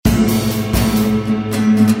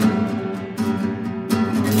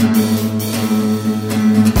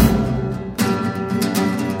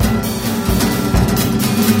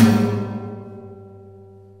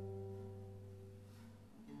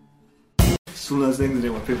It's one of those things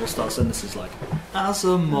that when people start saying this is like, as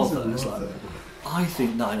a mother, it's like, I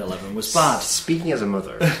think 9/11 was bad. Speaking as a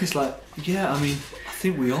mother. It's like, yeah, I mean, I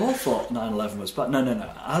think we all thought 9/11 was bad. No.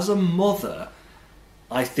 As a mother,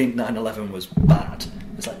 I think 9/11 was bad.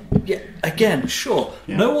 It's like, yeah, again, sure.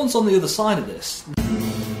 Yeah. No one's on the other side of this.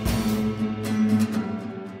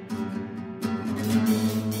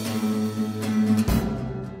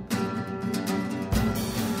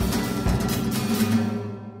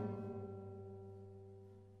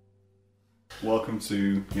 Welcome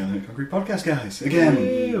to the Unlit Concrete Podcast, guys.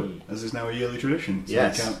 Again, as is now a yearly tradition. So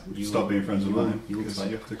yes. you can't stop being friends with mine because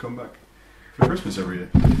you have to come back for Christmas every year.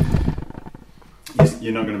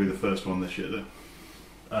 You're not going to be the first one this year, though.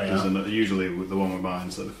 Oh, yeah. Usually, the one with mine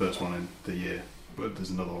is like the first one in the year, but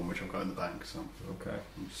there's another one which I've got in the bank. So okay,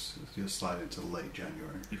 I'm just slide into late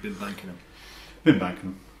January. You've been banking them. Been banking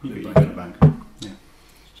them. You've been banking. Yeah.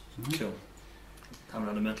 Cool. Haven't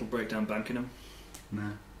had a mental breakdown banking them.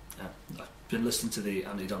 Nah. Yeah. I've been listening to the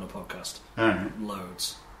Andy Donner podcast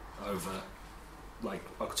loads over like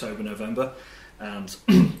October, November, and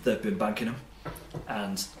they've been banking them,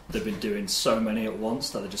 and they've been doing so many at once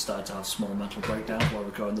that they just started to have small mental breakdowns while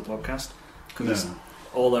recording the podcast because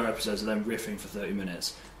all their episodes are them riffing for 30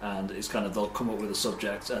 minutes, and it's kind of they'll come up with a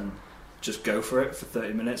subject and just go for it for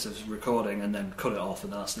 30 minutes of recording and then cut it off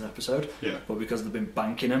and that's an episode. Yeah. But because they've been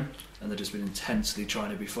banking them and they've just been intensely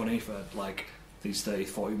trying to be funny for like these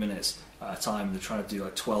 30-40 minutes at a time, they're trying to do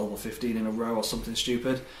like 12 or 15 in a row or something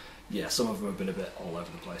stupid. Yeah, some of them have been a bit all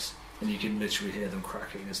over the place, and you can literally hear them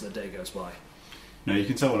cracking as the day goes by. No, you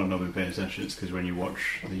can tell when I've not been paying attention. It's because when you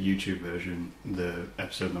watch the YouTube version, the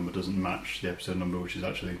episode number doesn't match the episode number which is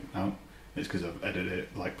actually out. It's because I've edited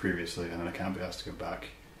it like previously, and then I can't be asked to go back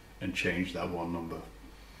and change that one number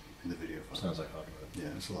in the video file. Sounds like hard work. Yeah,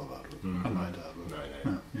 it's a lot of hard work. I'm not into hard work.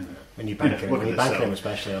 No. Yeah. When you bank them,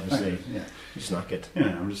 especially, obviously, you snack it.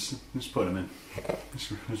 Yeah, I'm just putting them in.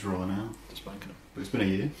 Just rolling out. Just banking them. But it's been a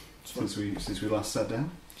year since we last sat down.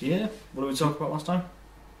 Yeah. What did we talk about last time?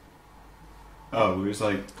 Oh, it was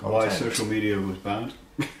like why social media was bad.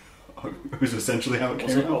 It was essentially how it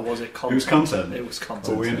came out. Or was it content? It was content. It was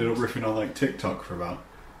content. But we ended up riffing on like TikTok for about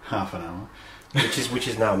half an hour. Which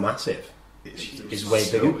is now massive. It's way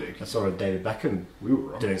so bigger. I saw David Beckham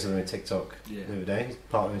doing something with TikTok the other day. He's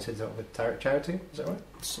partnering with TikTok with charity. Is that right?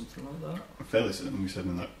 Something like that. I'm fairly certain we said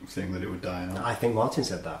in that thing that it would die out. I think Martin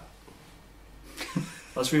said that.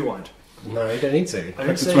 Let's rewind. No, you don't need to.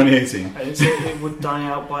 Back to 2018. I didn't say it would die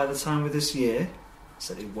out by the time of this year. I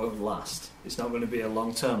said it won't last. It's not going to be a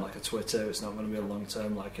long term like a Twitter. It's not going to be a long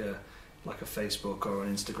term like a Facebook or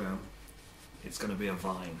an Instagram. It's going to be a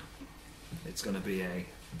Vine. It's going to be a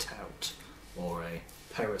Tout or a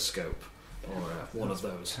Periscope or one of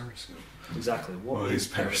those. Periscope. Exactly. What is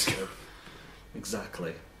Periscope?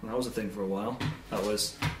 Exactly. And that was a thing for a while. That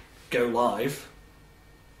was go live,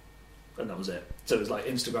 and that was it. So it was like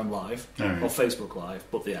Instagram Live or Facebook Live,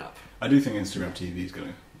 but the app. I do think Instagram TV is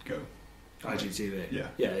going to go. IGTV. Yeah.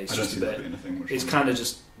 Yeah. It's I don't just see a that bit. being a thing. It's kind of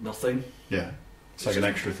just nothing. Yeah. It's like an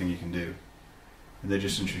extra thing you can do. And they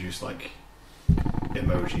just introduced like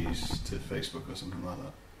emojis to Facebook or something like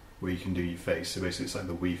that, where you can do your face. So basically, it's like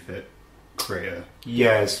the Wii Fit creator.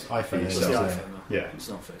 Yes, iPhone. It's the iPhone. No. Yeah. It's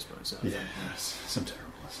not Facebook. It's Yeah. It's some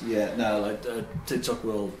terribleness. Yeah. No. Like TikTok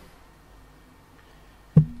will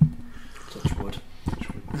touch wood.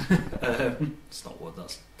 It's not wood.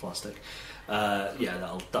 That's plastic.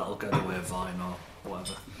 Yeah. That'll go the way of Vine or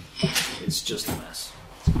whatever. It's just a mess.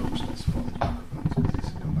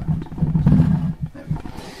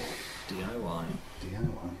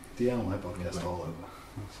 DIY podcast all over.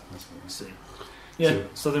 That's what I see. Yeah,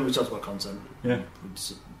 so I think we talked about content. Yeah. We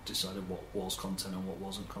decided what was content and what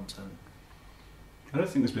wasn't content. I don't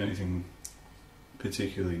think there's been anything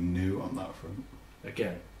particularly new on that front.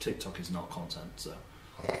 Again, TikTok is not content, so...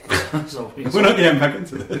 We're not getting back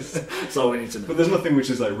into this. That's all we need to know. But there's nothing which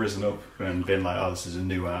has like risen up and been like, oh, this is a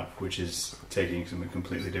new app which is taking something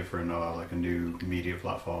completely different or like a new media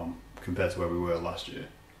platform compared to where we were last year.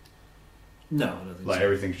 No, I don't think like so.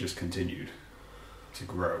 Everything's just continued to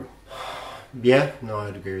grow. Yeah, no,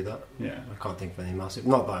 I'd agree with that. Yeah. I can't think of anything massive.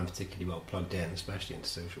 Not that I'm particularly well plugged in, especially into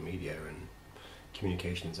social media and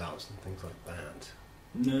communications apps and things like that.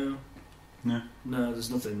 No, there's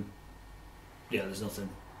nothing. Yeah, there's nothing.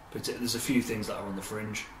 There's a few things that are on the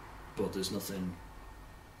fringe, but there's nothing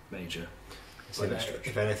major. So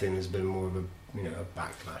if anything, there's been more of a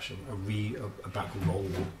backlash, a back roll.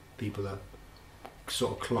 People are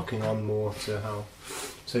sort of clocking on more to how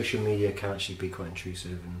social media can actually be quite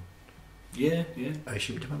intrusive and Yeah.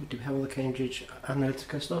 Should we have all the Cambridge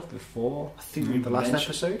Analytica stuff before? I think the last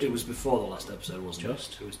episode. It was before the last episode, wasn't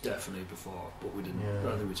Just? it? It was definitely before, but we didn't.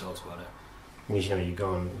 Yeah. I think we talked about it. You know, you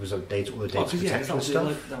go on. It was updates all the data protection that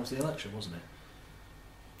stuff. That was the election, wasn't it?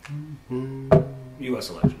 Mm, US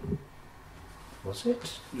election. was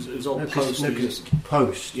it? It was all No, post.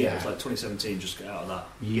 Post. Yeah, Yeah. it was like 2017. Just get out of that.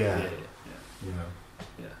 Yeah.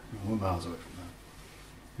 Yeah. We're miles away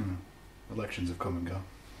from that. Elections have come and gone.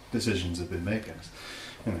 Decisions have been made, guys.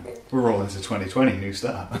 We're rolling into 2020, new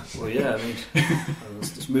start. Well, yeah. I mean,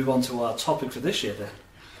 let's move on to our topic for this year, then.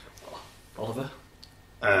 Oliver.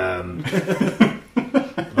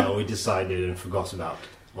 Well, we decided and forgot about.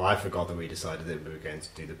 Well, I forgot that we decided that we were going to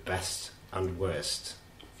do the best and worst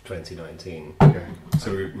of 2019. Okay,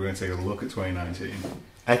 so we're going to take a look at 2019.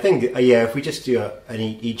 I think, if we just do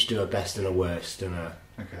each do a best and a worst and a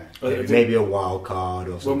maybe a wild card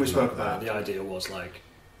or something. When we spoke like about that. it, the idea was like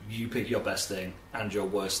you pick your best thing and your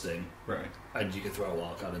worst thing, right? And you can throw a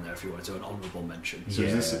wild card in there if you want to, an honourable mention. So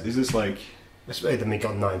is this like? Then we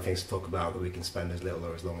got 9 things to talk about that we can spend as little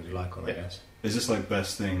or as long as you like on. I guess. Is this like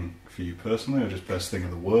best thing for you personally, or just best thing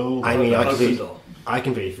in the world? I mean, I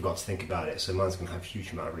completely forgot to think about it, so mine's going to have a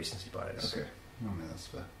huge amount of recency bias. Okay, I mean that's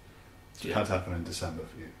fair. It had to happen in December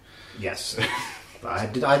for you. Yes, but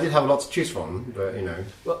I did have a lot to choose from, but you know.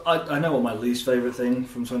 Well, I know what my least favourite thing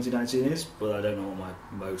from 2019 is, but I don't know what my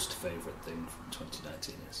most favourite thing from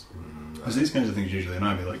 2019 is. Because these kinds of things usually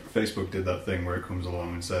annoy me. Like Facebook did that thing where it comes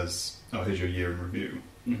along and says, "Oh, here's your year in review,"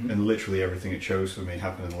 and literally everything it chose for me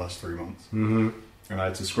happened in the last 3 months. Mm-hmm. And I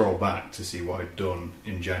had to scroll back to see what I'd done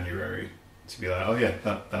in January to be like, "Oh yeah,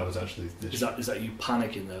 that was actually this." Is that you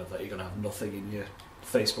panicking though that you're going to have nothing in your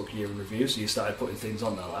Facebook year in review? So you started putting things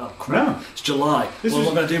on there like, "Oh crap, no. It's July. What am I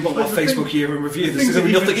going to do about my Facebook year in review? There's going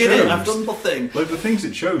to be nothing in it. I've done nothing." Like the things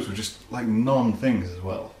it chose were just like non-things as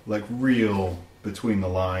well, like real between the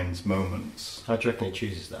lines moments. How do you reckon it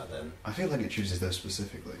chooses that then? I feel like it chooses those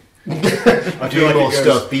specifically. I do like more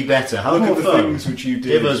stuff. Be better. Have look more at the fun. things which you did.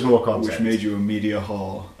 Give us more content. Which made you a media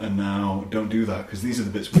whore, and now don't do that because these are the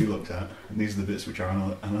bits we looked at, and these are the bits which our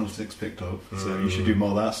analytics picked up. So you should do more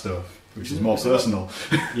of that stuff, which is more personal.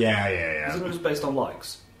 Yeah. Isn't it based on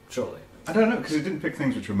likes? Surely. I don't know because it didn't pick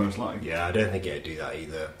things which were most liked. Yeah, I don't think it'd do that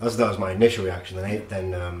either. That was my initial reaction.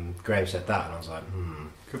 Then Graham said that, and I was like,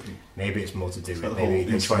 Could be. Maybe it's more to do It's with like the maybe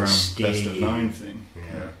whole they try and Instagram steer best of you. 9 thing,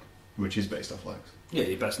 Yeah. which is based off likes. Yeah,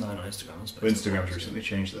 your best 9 on Instagram is based But on Instagram's likes, recently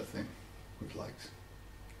changed that thing with likes.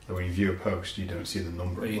 So when you view a post, you don't see the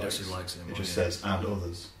number Well, of you don't likes. see likes anymore, It just yeah. says and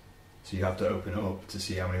others. So you have to open it up to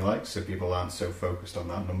see how many likes, so people aren't so focused on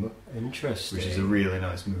that number, Interesting. which is a really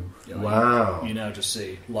nice move. Yeah, like Wow. You now just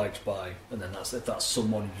see liked by, and then if that's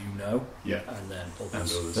someone you know, Yeah. and then And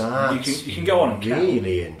others. others. That's You can go on and count.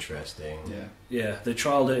 really interesting. Yeah. Yeah, they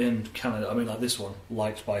trialled it in Canada. I mean, like this one,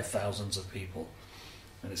 liked by thousands of people,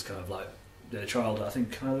 and it's kind of like they trialled it. I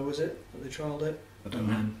think Canada was it that they trialled it. I don't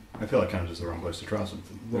know. I feel like Canada's the wrong place to try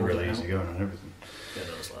something. They're Rolled really it out. easy going on everything. Yeah,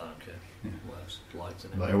 that was like okay, Yeah. liked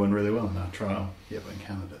it. Like it went really well in that trial. Yeah, but in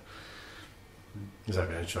Canada. Is that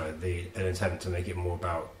going to try an attempt to make it more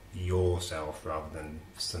about yourself rather than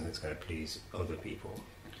something that's going to please other people?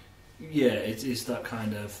 Yeah, it's that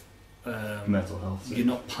kind of. Mental health. You're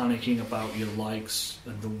not panicking about your likes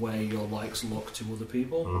and the way your likes look to other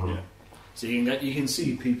people. Mhm. Yeah. So you can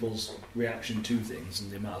see people's reaction to things and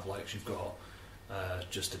the amount of likes you've got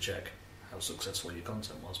just to check how successful your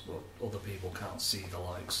content was, but other people can't see the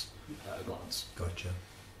likes at a glance Gotcha.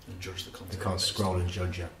 and judge the content. They can't based scroll on- and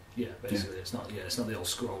judge you. Yeah, basically, it's not the old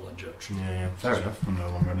scroll and judge. Yeah. Fair enough. I'm no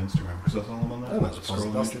longer on Instagram because that's all I'm on there. Oh, that's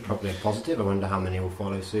Scroll that's and probably a positive. I wonder how many will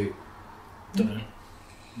follow suit. Don't know.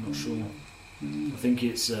 I'm not sure. I think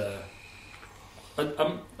it's.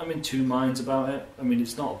 I'm in two minds about it. I mean,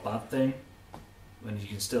 it's not a bad thing, and you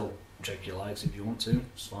can still check your likes if you want to.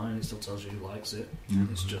 It's fine. It still tells you who likes it.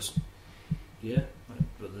 Mhm. It's just, yeah.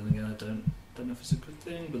 But then again, I don't know if it's a good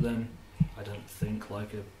thing. But then I don't think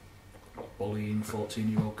like a bullying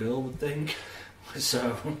 14-year-old girl would think.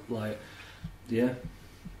 So like, yeah.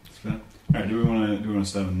 It's fair. Alright, do we want to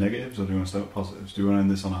start with negatives or do we want to start with positives? Do we want to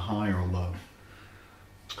end this on a high or a low?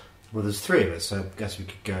 Well, there's 3 of us, so I guess we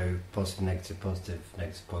could go positive, negative, positive,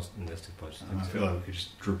 negative, positive, negative, positive. And I feel like we could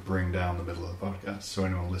just bring down the middle of the podcast so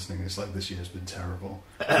anyone listening is like, this year's been terrible.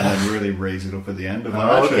 And then really raise it up at the end of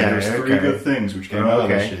actually, there's 3 good things which came out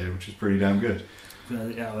this year, which is pretty damn good. Yeah,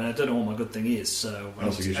 I mean, I don't know what my good thing is, so I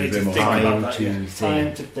Also need gives to you a bit think more about time that. to Yeah. think.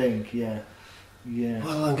 Time to think, yeah. Yeah.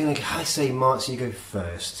 Well, I say, Mark, so you go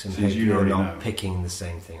first, and Since hope you you're already not know. picking the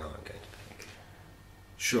same thing I'm going to pick.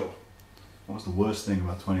 Sure. What was the worst thing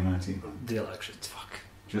about 2019? The election. Fuck.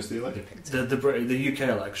 Just the election? The UK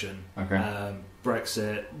election, Okay.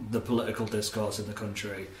 Brexit, the political discourse in the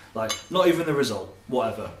country, like not even the result,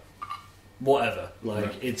 whatever. Like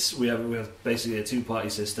Right. we have basically a two-party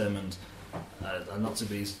system, and not to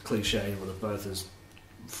be cliche, but they're both as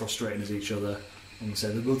frustrating as each other. And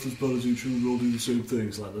say they're both as bad as each other, they all do the same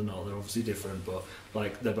things. Like they're not, they're obviously different, but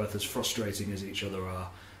like they're both as frustrating as each other are.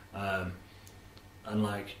 And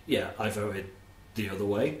like, yeah, I voted the other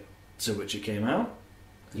way, to which it came out.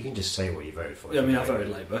 You can just say what you voted for. I mean, I voted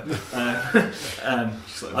Labour. I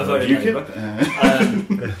voted voted Labour.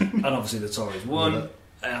 And obviously the Tories won.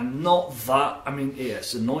 Not that... I mean, yeah,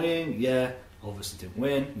 it's annoying, yeah. Obviously didn't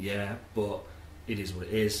win, yeah. But it is what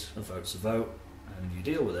it is. A vote's a vote. And you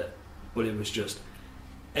deal with it. But it was just...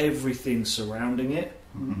 Everything surrounding it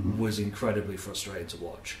was incredibly frustrating to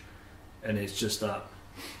watch. And it's just that...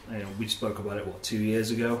 You know, we spoke about it, 2 years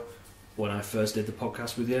ago? When I first did the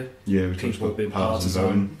podcast with you, Yeah, people have been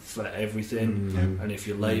partisan for everything, and if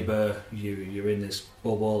you're Labour, you're in this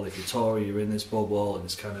bubble. If you're Tory, you're in this bubble, and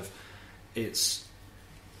it's kind of,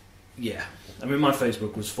 yeah. I mean, my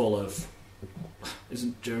Facebook was full of,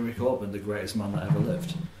 isn't Jeremy Corbyn the greatest man that ever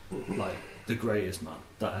lived? Like the greatest man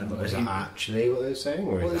that ever. Is that actually what they're saying?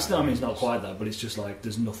 Or Well, it's not. I mean, it's not quite that, but it's just like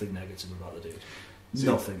there's nothing negative about the dude. See,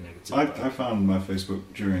 Nothing negative. I found my Facebook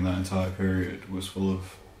during that entire period was full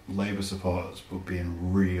of Labour supporters, but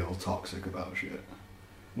being real toxic about shit.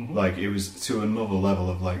 Like, it was to another level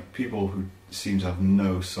of like people who seem to have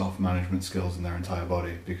no soft management skills in their entire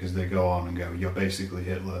body, because they go on and go, "You're basically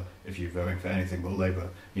Hitler if you're voting for anything but Labour."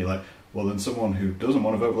 You're like, well, then someone who doesn't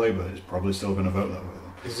want to vote Labour is probably still going to vote that way.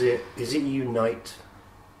 Then. Is it Unite?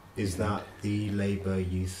 Is that the Labour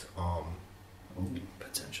youth arm?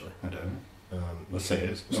 Potentially. I don't know. Let's say it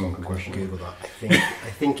is. No one can question Google that. I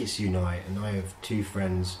think it's Unite, and I have two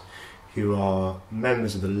friends who are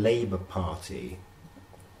members of the Labour Party,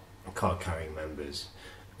 card-carrying members,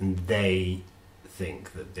 and they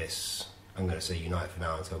think that this... I'm going to say Unite for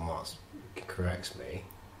now until Mark corrects me.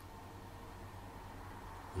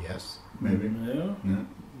 Yes? Maybe. No. No.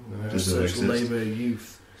 Just Does it search exist? Labour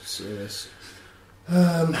Youth Service.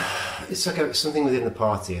 It's like something within the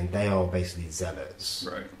party, and they are basically zealots.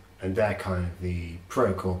 Right. And they're kind of the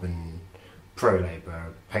pro-Corbyn,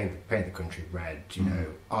 pro-Labour, paint the country red, you know,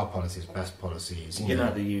 our policies, best policies.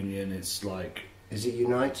 Unite the Union, it's like... Is it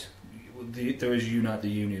Unite? There is Unite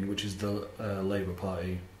the Union, which is the Labour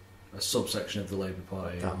Party, a subsection of the Labour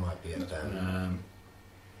Party. That might be it then. Um,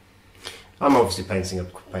 I'm obviously painting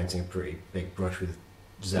a pretty big brush with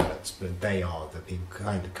zealots, but they are the people,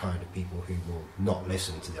 kind of people who will not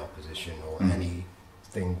listen to the opposition or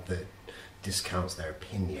anything that discounts their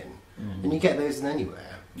opinion. And you get those in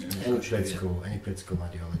anywhere, any political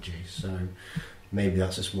ideology. So maybe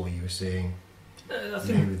that's just what you were seeing. I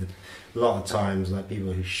think A lot of times, like,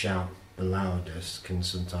 people who shout the loudest can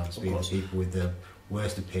sometimes be the people with the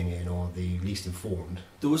worst opinion or the least informed.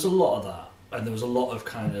 there was a lot of that, and there was a lot of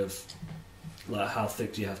kind of like how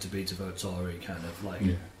thick do you have to be to vote Tory kind of like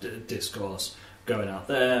discourse going out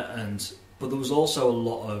there, but there was also a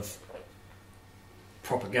lot of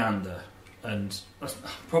propaganda, and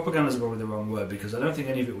propaganda is probably the wrong word, because I don't think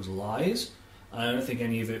any of it was lies. I don't think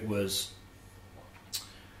any of it was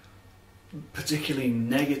particularly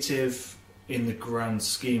negative in the grand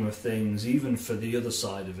scheme of things, even for the other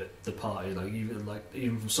side of it, the party.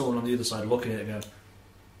 Even from someone on the other side looking at it and going,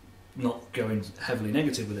 not going heavily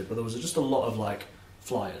negative with it, but there was just a lot of like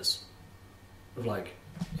flyers of like,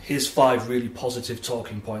 here's 5 really positive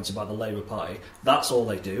talking points about the Labour Party. That's all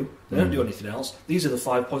they do. They don't do anything else. These are the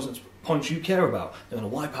 5 points you care about. They're going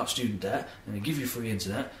to wipe out student debt, and they give you free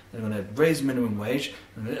internet. They're going to raise minimum wage,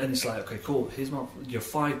 and it's like, okay, cool. Here's your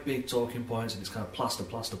 5 big talking points, and it's kind of plaster,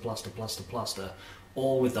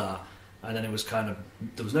 all with that. And then it was kind of,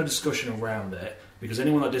 there was no discussion around it, because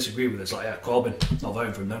anyone that disagreed with it's like, yeah, Corbyn, not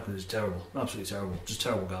voting for him now because he's terrible, absolutely terrible, just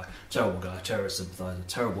terrible guy, terrorist sympathiser,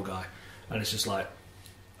 terrible guy. And it's just like,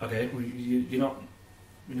 okay, well, you're not,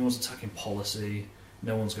 no one's attacking policy,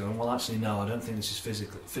 no one's going, well, actually, no, I don't think this is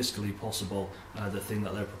fiscally possible, the thing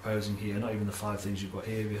that they're proposing here, not even the 5 things you've got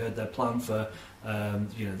here. Have you heard their plan for,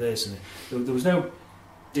 this? And there was no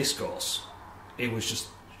discourse, it was just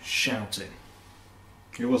shouting.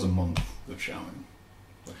 It was a month of shouting.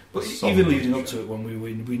 But even leading up to it, when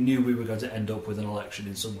we knew we were going to end up with an election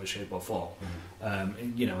in some way, shape or form, and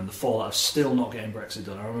the fallout of still not getting Brexit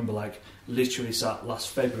done. I remember like literally sat last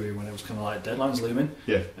February when it was kind of like deadlines looming,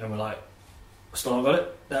 and we're like, still not got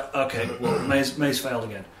it? Okay, well, May's failed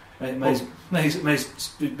again. May's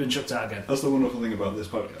been chucked out again. That's the wonderful thing about this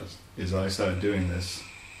podcast, is I started doing this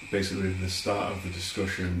basically at the start of the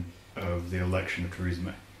discussion of the election of Theresa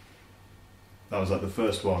May. That was like the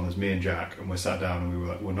first one. There's me and Jack, and we sat down and we were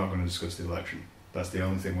like, we're not going to discuss the election. That's the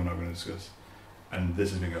only thing we're not going to discuss. And this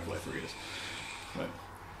has been going for like 3 years. Like,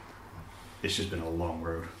 it's just been a long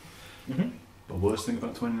road. Mm-hmm. The worst thing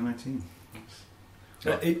about 2019.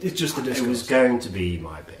 It's just the discourse. It was going to be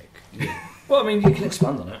my pick. Well, I mean, you can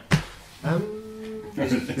expand on it.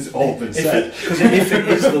 It's all been said. Because if it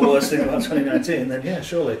is the worst thing about 2019, then yeah,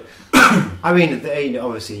 surely. I mean,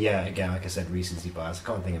 obviously, yeah, again, like I said, recency bias. I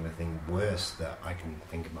can't think of anything worse that I can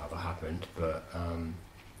think about that happened. But,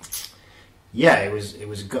 yeah, it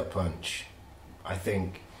was a gut punch. I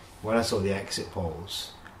think when I saw the exit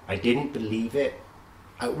polls, I didn't believe it.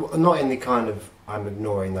 Not in the kind of, I'm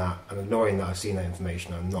ignoring that I've seen that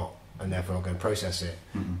information, and therefore I'm going to process it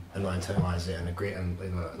and not internalise it and agree. And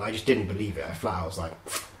I just didn't believe it. I flat out was like,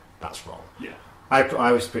 that's wrong. Yeah.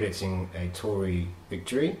 I was predicting a Tory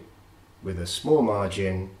victory with a small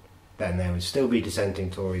margin. Then there would still be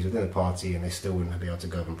dissenting Tories within the party, and they still wouldn't be able to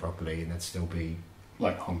govern properly, and there'd still be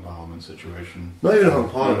like hung parliament situation. Not even a hung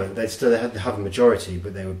parliament. They'd still have a majority,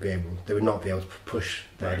 but they would not be able to push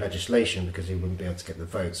their legislation because they wouldn't be able to get the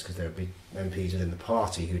votes because there would be MPs within the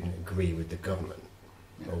party who didn't agree with the government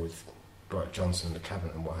or with Boris Johnson and the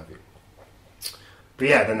cabinet and what have you. But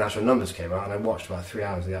yeah, then the actual numbers came out, and I watched about 3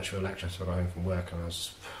 hours of the actual election. I got home from work, and it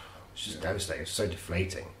was just devastating. It was so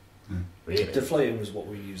deflating. Really. Deflating was what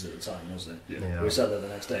we used at the time, wasn't it? Yeah. We sat there the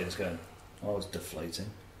next day, just going, "Oh, it's deflating."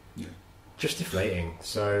 Yeah. Just deflating.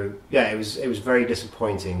 So yeah, it was very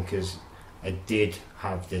disappointing because I did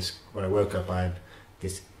have this when I woke up. I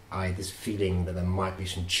had this feeling that there might be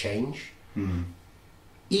some change,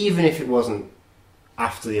 even if it wasn't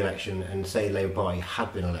after the election and say the Labour Party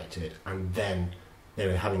had been elected and then they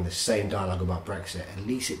were having the same dialogue about Brexit. At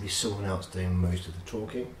least it'd be someone else doing most of the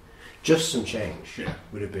talking. Just some change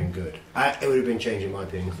would have been good. It would have been change in my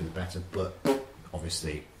opinion for the better, but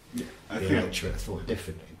obviously the electorate thought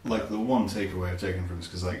differently. Like the one takeaway I've taken from this,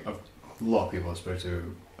 because like a lot of people I spoke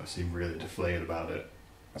to seem really deflated about it,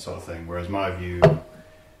 sort of thing. Whereas my view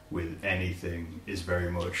with anything is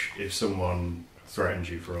very much if someone threatens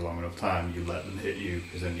you for a long enough time, you let them hit you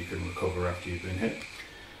because then you can recover after you've been hit.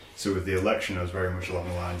 So with the election, I was very much along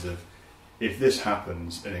the lines of if this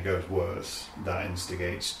happens and it goes worse, that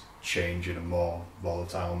instigates change in a more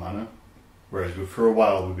volatile manner. Whereas for a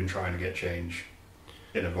while we've been trying to get change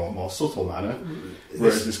in a more subtle manner.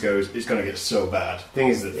 Whereas this goes, it's going to get so bad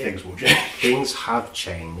things will change. Things have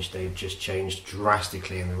changed. They've just changed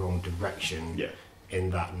drastically in the wrong direction. Yeah. In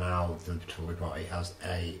that now the Tory party has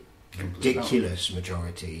a ridiculous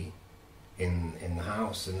majority in the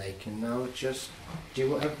House, and they can now just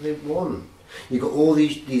do whatever they want. You've got all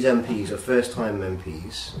these MPs who are first-time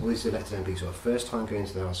MPs, all these elected MPs who are first-time going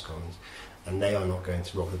to the House of Commons, and they are not going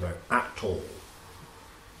to rock the boat at all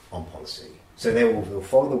on policy. So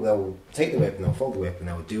they'll take the whip and they'll follow the whip and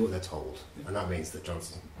they'll do what they're told, and that means that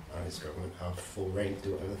Johnson and his government have full reign to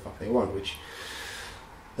do whatever the fuck they want. Which,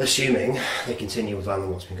 assuming they continue on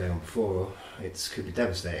what's been going on before, it could be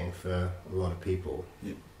devastating for a lot of people.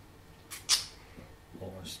 Yeah.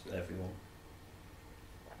 Almost everyone.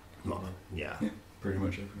 Yeah, pretty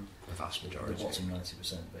much everyone. The vast majority. The bottom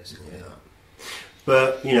 90%, basically. Yeah.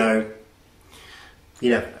 But you never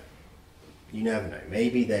know. You never know.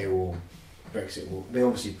 Maybe Brexit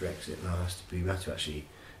now has to be. We have to actually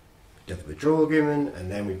do the withdrawal agreement,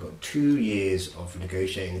 and then we've got 2 years of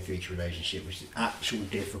negotiating the future relationship, which is the actual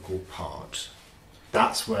difficult part.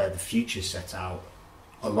 That's where the future's set out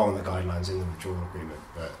along the guidelines in the withdrawal agreement,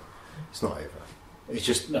 but it's not over. It's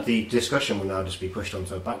just the discussion will now just be pushed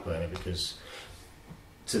onto a back burner because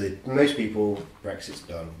to most people, Brexit's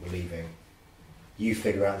done. We're leaving. You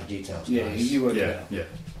figure out the details. Yeah, guys. you work it out. Yeah.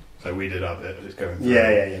 So we did our bit. It's going through.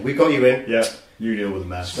 Yeah. We got you in. Yeah. You deal with the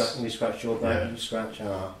mess. We scratch your back. You scratch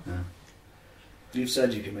our. Yeah. You've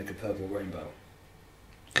said you can make a purple rainbow.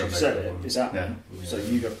 Go You've make said it it. one. It's happening. Yeah. So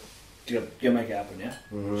you make it happen, yeah?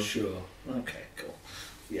 Mm-hmm. Sure. Okay, cool.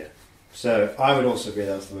 Yeah. So I would also agree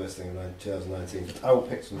that's the worst thing of 2019. But I will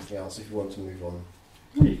pick something else if you want to move on.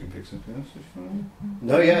 Yeah, you can pick something else if you want.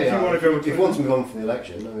 No, yeah. If you want to go with if you want to move on from the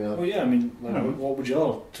election, Well, No. what would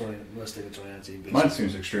your worst thing of 2019 be? Mine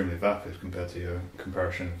seems extremely vapid compared to your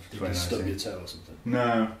comparison of You can stub 2019. your toe or something.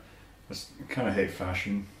 No, I kind of hate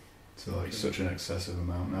fashion to like such an excessive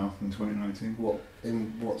amount now in 2019. What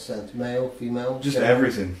in what sense? Male, female? Just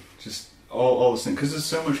everything, just all this thing. Because there's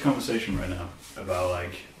so much conversation right now about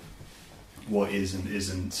like what is and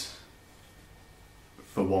isn't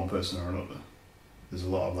for one person or another. There's a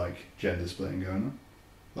lot of like gender splitting going on,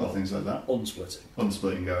 a lot of things like that.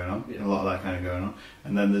 Unsplitting going on, Yeah. a lot of that kind of going on.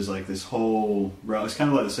 And then there's like this whole, it's kind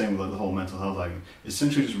of like the same with like the whole mental health argument. It's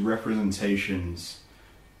essentially just representations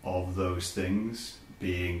of those things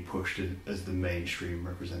being pushed as the mainstream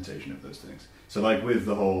representation of those things. So like with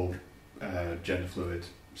the whole gender fluid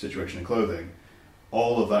situation in clothing,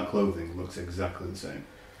 all of that clothing looks exactly the same,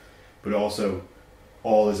 but also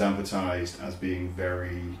all is advertised as being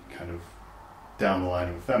very kind of down the line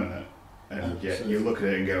of effeminate, and yet you look at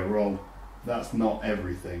it and go, well, that's not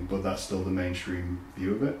everything, but that's still the mainstream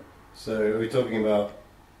view of it. So are we talking about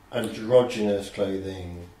androgynous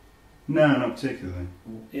clothing? No, not particularly.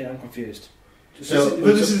 Yeah, I'm confused. But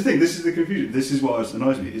this is the thing. This is the confusion. This is what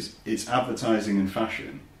annoys me. It's advertising and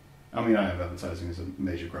fashion. I mean, I have advertising as a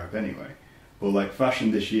major gripe anyway. But like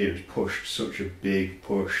fashion this year has pushed such a big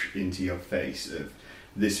push into your face of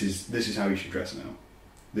this is how you should dress now.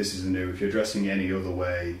 This is the new. If you're dressing any other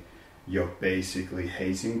way, you're basically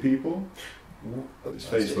hating people. It's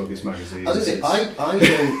Facebook, it's magazines.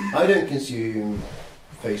 I don't consume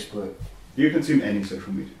Facebook. Do you consume any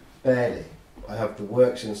social media? Barely. I have the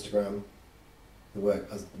work's Instagram,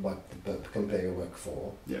 the company I work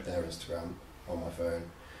for, their Instagram on my phone.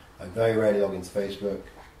 I very rarely log into Facebook,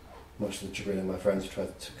 much to the chagrin of my friends who try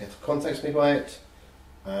to contact me by it.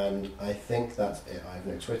 And I think that's it. I have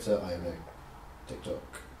no Twitter, I have no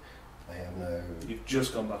TikTok, I have no... You've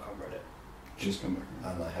just gone back on Reddit. Just gone back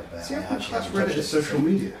on Reddit. And I have... See, that's Reddit as social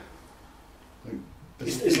media. Like,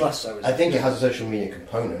 it's less so, I think it has a social media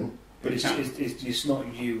component. But it's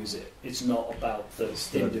not you, is it? It's not about the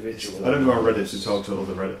individual. I don't go on Reddit to talk to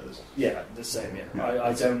other Redditors. Yeah, the same, yeah.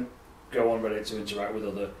 I don't go on Reddit to interact with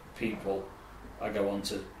other people. I go on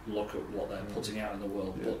to look at what they're putting out in the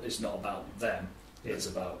world, but it's not about them. It's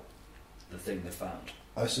about the thing they found.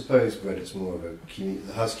 I suppose Reddit's more of a community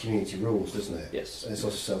that has community rules, doesn't it? Yes. And it's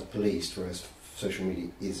also self-policed, whereas social media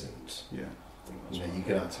isn't. Yeah. You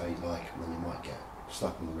can act how you like, and then you might get a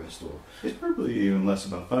slap on the wrist. Or it's probably even less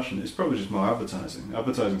about fashion. It's probably just more advertising.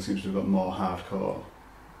 Advertising seems to have got more hardcore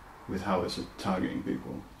with how it's targeting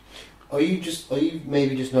people. Are you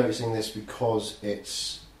maybe just noticing this because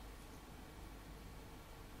it's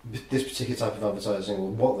this particular type of advertising, or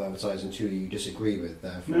what the advertising to you disagree with,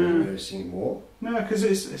 therefore you're noticing it more? No, because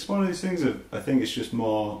it's one of these things of, I think it's just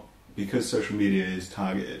more, because social media is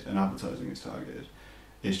targeted and advertising is targeted,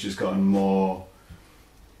 it's just gotten more,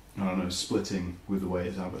 I don't know, splitting with the way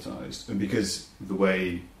it's advertised. And because the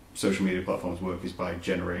way social media platforms work is by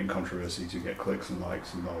generating controversy to get clicks and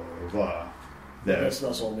likes and blah, blah, blah, blah. That's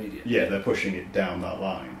all media. Yeah, they're pushing it down that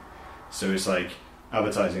line. So it's like,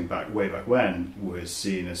 advertising way back when was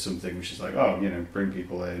seen as something which is like, oh, bring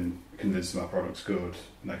people in, convince them our product's good,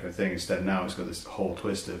 and that kind of thing. Instead, now it's got this whole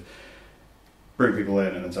twist of bring people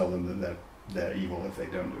in and then tell them that they're evil if they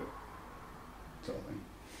don't do it, sort of thing.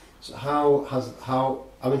 So how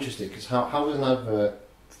I'm interested, because how has an advert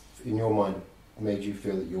in your mind made you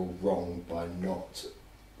feel that you're wrong by not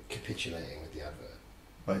capitulating with the advert?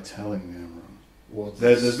 By telling me I'm wrong.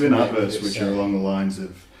 There's been adverts which are along the lines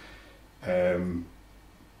of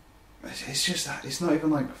it's just that it's not even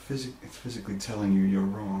like physically telling you you're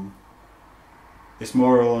wrong. It's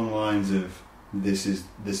more along the lines of this is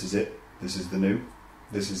it. This is the new.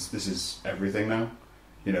 This is everything now.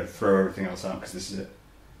 Throw everything else out because this is it.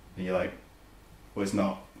 And you're like, well, it's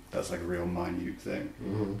not. That's like a real minute thing.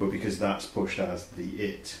 Mm-hmm. But because that's pushed as the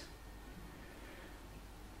it,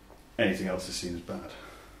 anything else is seen as bad.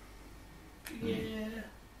 Yeah,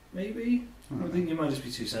 maybe. I think you might just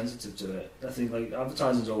be too sensitive to it. I think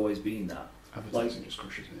advertising's always been that. Advertising just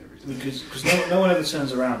crushes me every time. Because no one ever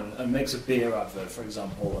turns around and makes a beer advert, for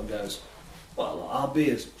example, and goes, well, our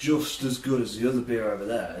beer's just as good as the other beer over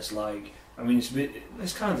there. It's like,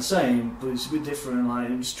 it's kind of the same, but it's a bit different,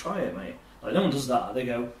 and just try it, mate. No one does that. They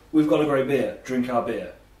go, we've got a great beer, drink our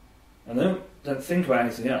beer. And they don't think about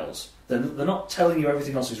anything else. They're not telling you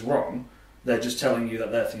everything else is wrong. They're just telling you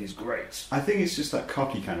that their thing is great. I think it's just that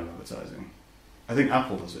cocky kind of advertising. I think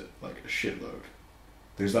Apple does it like a shitload.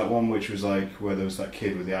 There's that one which was like where there was that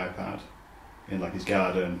kid with the iPad in his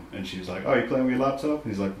garden, and she was like, "Oh, you playing with your laptop?"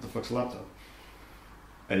 And he's like, "What the fuck's a laptop?"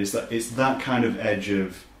 And it's that kind of edge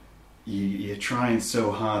of you're trying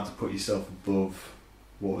so hard to put yourself above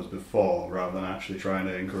what was before, rather than actually trying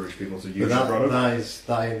to encourage people to use your product.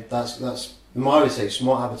 That's I would say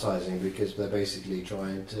smart advertising, because they're basically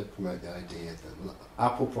trying to promote the idea that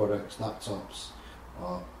Apple products, laptops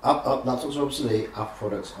are obsolete, Apple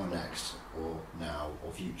products are next, or now,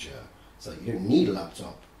 or future. So you don't need a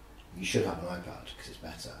laptop, you should have an iPad because it's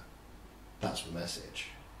better. That's the message.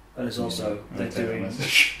 And it's also they're doing.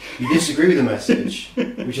 You disagree with the message,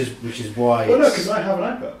 which is why. Well, no, because I have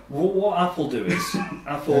an iPad. What Apple do is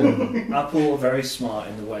Apple are very smart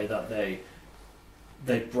in the way that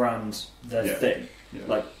they brand their thing. Yeah.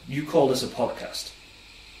 Like, you call this a podcast,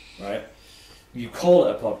 right? you call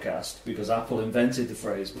it a podcast because Apple invented the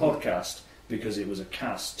phrase podcast because it was a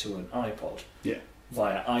cast to an iPod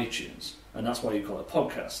via iTunes, and that's why you call it a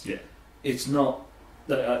podcast. Yeah. It's not.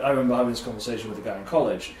 I remember having this conversation with a guy in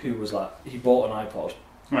college who was like, he bought an iPod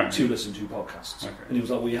to listen to podcasts. Okay. And he was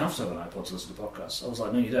like, well, you have to have an iPod to listen to podcasts. I was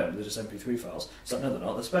like, no, you don't. They're just MP3 files. He's like, no, they're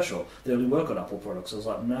not. They're special. They only work on Apple products. I was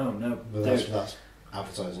like, no. But that's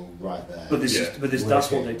advertising right there. But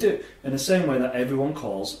that's what they do. In the same way that everyone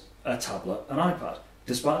calls a tablet an iPad.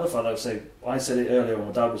 Despite the fact that I said it earlier when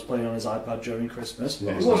my dad was playing on his iPad during Christmas.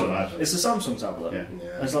 Yeah, it wasn't. It's a Samsung tablet. Yeah. And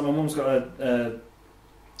it's like my mum's got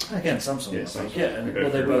again, Samsung, yeah, I think, Samsung. yeah,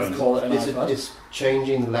 and they both call it an iPad. It's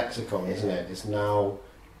changing the lexicon, isn't it? It's now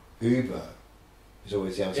Uber. It's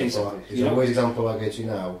always the answer. Exactly. It's always the example I go to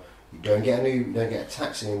now. You don't get a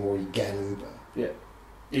taxi anymore. You get an Uber. Yeah.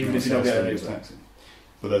 Even if you don't get an Uber. Taxi.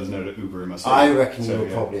 But there's no Uber in my city. I reckon you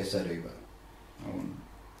would probably have said Uber. I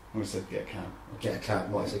would have said get a cab. Get a cab.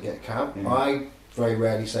 Might say get a cab. Yeah. I very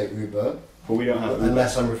rarely say Uber. But we don't have Uber.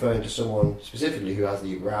 Unless I'm referring to someone specifically who has the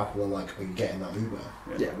Uber app, and I'm like, are you getting that Uber?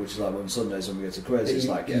 Yeah, which is like on Sundays when we go to quiz, it's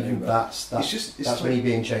like getting even Uber. that's it's me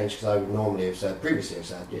being changed, because I would normally have said, previously have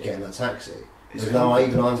said, you're getting that taxi. But now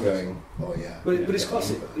I'm going, oh yeah. But it's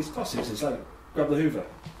classic. It's classic. It's like, grab the Hoover.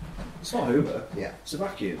 It's not a Hoover. Yeah. It's a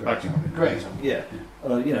vacuum. Great example. Yeah.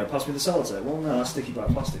 Pass me the sellotape. Well, no, that's sticky black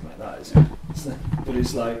plastic, mate. That is. But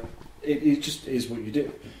it's like, it just is what you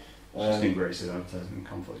do. Just embraces advertising,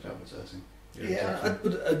 conflict advertising. Yeah,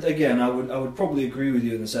 but again, I would probably agree with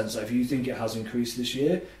you in the sense that if you think it has increased this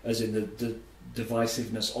year, as in the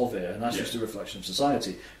divisiveness of it, and that's just a reflection of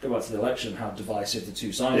society. Go back to the election, how divisive the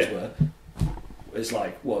two sides were. It's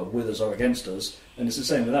like, well, with us or against us, and it's the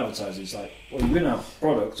same with advertising. It's like, well, you're in our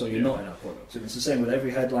product or you're not in our product, and it's the same with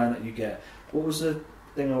every headline that you get. What was the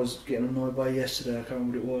thing I was getting annoyed by yesterday? I can't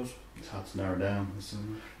remember what it was. It's hard to narrow down.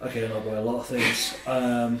 I get annoyed by a lot of things.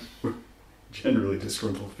 We're generally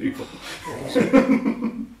disgruntled people.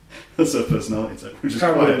 That's our personality type. I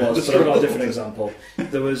can't remember what it was, but I've got a different example.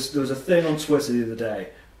 There was a thing on Twitter the other day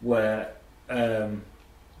where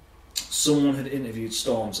someone had interviewed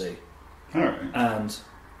Stormzy. Alright. And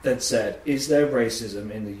they'd said, is there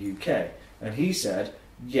racism in the UK? And he said,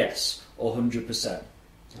 yes, 100%.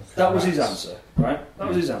 That was his answer, right? That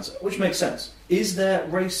was his answer, which makes sense. Is there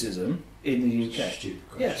racism in the UK?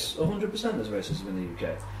 Yes, 100% there's racism in the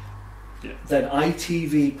UK. Yeah. Then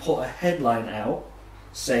ITV put a headline out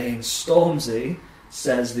saying Stormzy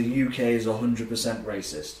says the UK is 100%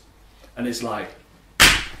 racist. And it's like...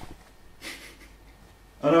 I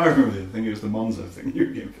remember the thing, it was the Monzo thing you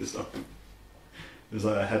were getting pissed off. It was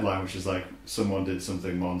like a headline which is like, someone did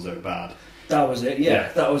something Monzo bad. That was it,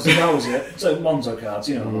 that was it. So Monzo cards,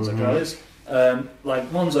 you know what Monzo card is. Like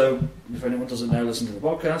Monzo, if anyone doesn't know, listen to the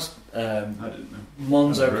podcast. I didn't know.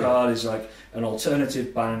 Monzo card is like an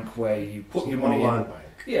alternative bank where you put your money in. Bank.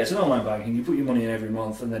 Yeah, it's an online bank, and you put your money in every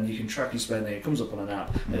month, and then you can track your spending. It comes up on an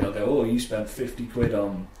app, and it'll go, oh, you spent 50 quid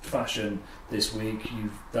on fashion this week.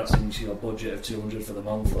 That's into your budget of 200 for the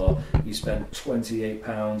month, or you spent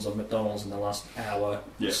 £28 on McDonald's in the last hour.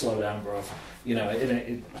 Yeah. Slow down, bruv. You know,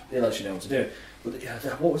 it lets you know what to do. But yeah,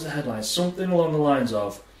 what was the headline? Something along the lines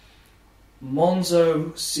of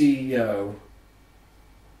Monzo CEO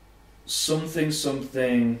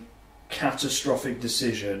something catastrophic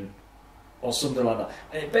decision. Or something like that.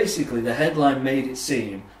 And basically, the headline made it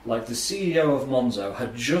seem like the CEO of Monzo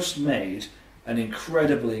had just made an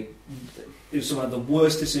incredibly... It was something like the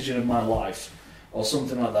worst decision of my life, or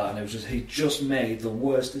something like that. And it was just, he just made the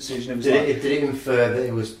worst decision of his life. Did it infer that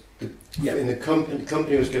it was... In the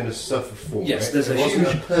company was going to suffer for yes, it? It wasn't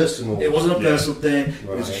a personal thing.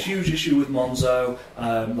 Right. It was a huge issue with Monzo.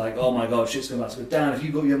 Like, oh my god, shit's going to go down. If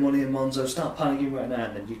you got your money in Monzo, start panicking right now.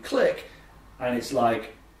 And then you click, and it's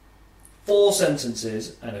like... 4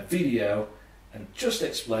 sentences and a video, and just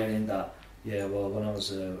explaining that, when I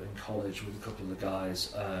was in college with a couple of the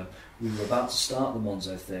guys, we were about to start the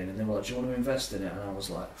Monzo thing, and they were like, do you want to invest in it? And I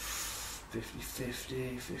was like,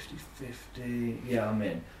 50-50, 50-50, yeah, I'm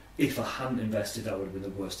in. If I hadn't invested, that would have been the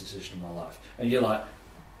worst decision of my life. And you're like...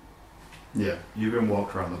 Yeah, you've been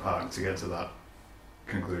walked around the park to get to that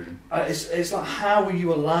conclusion. It's like, how were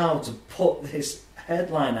you allowed to put this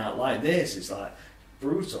headline out like this? It's like...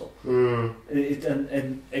 brutal.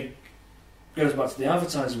 And it goes back to the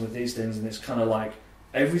advertising with these things, and it's kind of like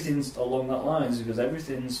everything's along that lines because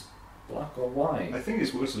everything's black or white. I think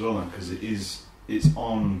it's worse as well because it's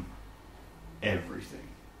on everything.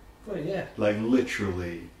 Well, yeah, like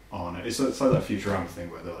literally on it. It's like that Futurama thing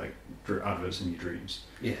where they're like adverts in your dreams.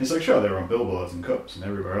 Yeah. It's like, sure, they're on billboards and cups and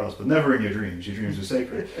everywhere else, but never in your dreams. Your dreams are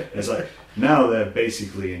sacred. It's like now they're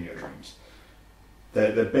basically in your dreams.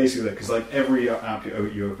 They're basically because like every app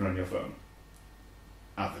you open on your phone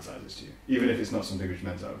advertises to you, even if it's not something which is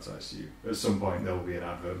meant to advertise to you. At some point, there will be an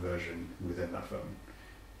advert version within that phone,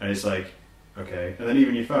 and it's like, okay. And then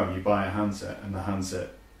even your phone, you buy a handset, and the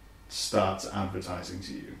handset starts advertising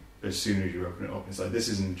to you as soon as you open it up. It's like, this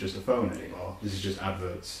isn't just a phone anymore. This is just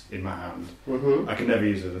adverts in my hand. Mm-hmm. I can never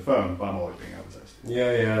use it as a phone, but I'm always being advertised.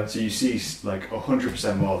 Yeah. So you see like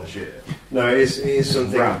 100% more this year. No, it is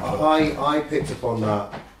something. Ramp. I picked up on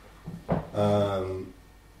that.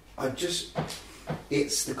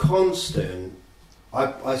 It's the constant.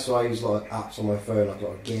 So I use like apps on my phone, like a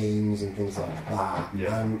lot of games and things like that.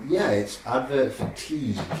 Yeah. And it's advert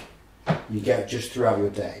fatigue you get just throughout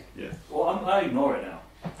your day. Yeah. Well, I ignore it now.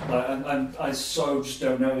 Like, and I so just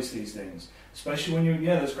don't notice these things, especially when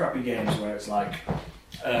there's crappy games where it's like,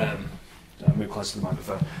 I'll move close to the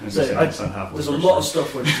microphone. So there's a lot of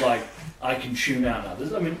stuff which is like I can tune out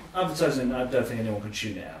now. Advertising, I don't think anyone can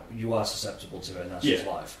tune it out. You are susceptible to it, and that's just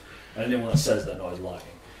life. And anyone that says they're not is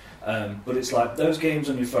lying. But it's like those games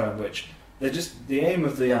on your phone, which they're just the aim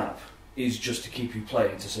of the app is just to keep you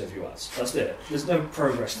playing to serve you ads. That's it. There's no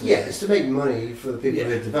progress to it's to make money for the people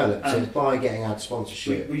who develop. So it's by getting ad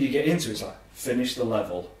sponsorship. When you get into it, it's like, finish the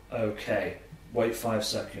level, okay, wait 5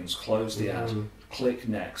 seconds, close the ad, click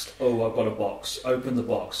next, oh, I've got a box, open the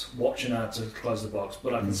box, watch an ad to close the box,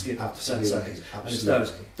 but I can skip 10 seconds. Absolutely. And it's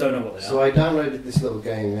those, don't know what they are. So I downloaded this little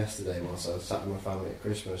game yesterday whilst I was sat with my family at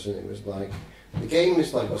Christmas, and it was like, the game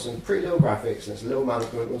is like got some pretty little graphics, and it's a little man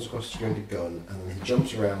who runs across the screen with a gun, and then he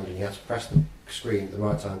jumps around, and you have to press the screen at the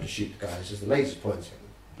right time to shoot the guys as the laser's pointing.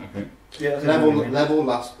 Okay. Yeah, level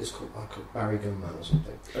last. It's called Barry Gunman or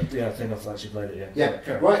something. Yeah, I think I've actually played it. Yeah.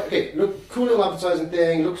 Right. Okay. Look, cool little advertising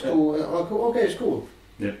thing. Looks cool. Okay, it's cool.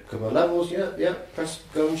 Yeah. Couple of levels. Yeah. Press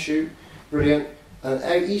gun, shoot. Brilliant.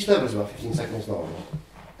 And each level is about 15 seconds long,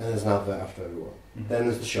 and there's an advert after every one. Mm-hmm. Then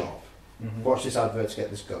there's the shop. Mm-hmm. Watch this advert to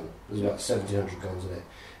get this gun. There's about 1,700 guns in it.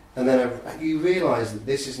 And then you realise that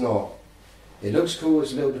this is not... It looks cool,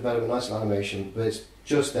 it's a little development, nice little animation, but it's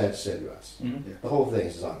just there to serve you ads. Mm-hmm. The whole thing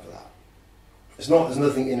is designed for that. There's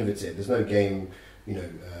nothing innovative. There's no game,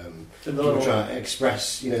 people trying to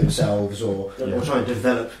express, themselves or trying to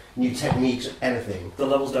develop new techniques or anything. The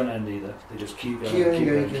levels don't end either. They just keep going. Keep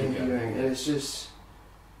going. And it's just...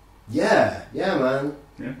 Yeah, man.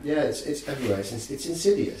 Yeah, it's everywhere. It's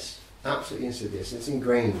insidious. Absolutely insidious. It's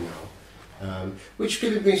ingrained now. Which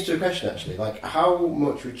really brings to a question, actually. Like, how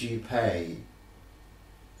much would you pay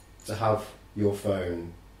to have your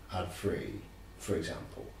phone ad-free, for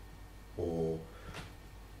example? Or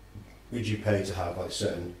would you pay to have, like,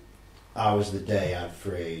 certain hours of the day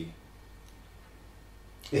ad-free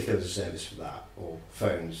if there was a service for that? Or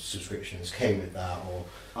phone subscriptions came with that?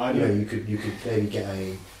 Or, you could maybe get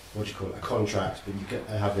a contract, but you could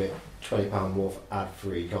have it £20 more for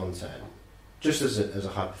ad-free content. Just as a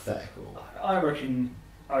hypothetical. I reckon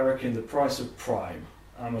the price of Prime,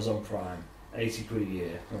 Amazon Prime, £80 a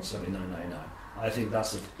year, not $79.99. I think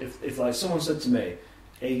that's if like someone said to me,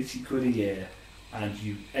 £80 a year, and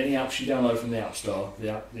any apps you download from the App Store,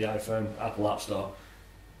 the iPhone, Apple App Store,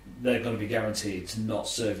 they're going to be guaranteed to not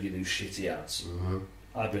serve you these shitty ads. Mm-hmm.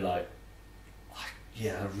 I'd be like,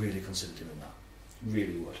 yeah, I'd really consider doing that.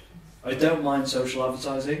 Really would. I don't mind social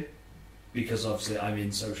advertising because obviously I'm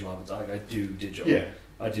in social advertising. I do digital. Yeah.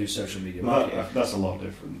 I do social media marketing. That's a lot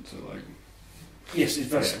different to like. Yes, it's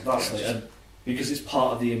vastly, and because it's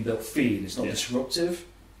part of the inbuilt feed, it's not disruptive.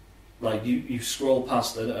 Like you scroll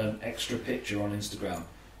past an extra picture on Instagram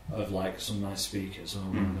of like some nice speakers. Oh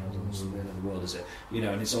my god, where in the world is it?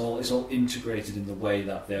 And it's all integrated in the way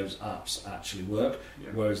that those apps actually work. Yeah.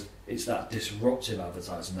 Whereas it's that disruptive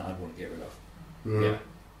advertising that I'd want to get rid of. Mm. Yeah.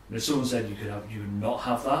 And if someone said you would not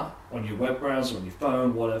have that on your web browser, on your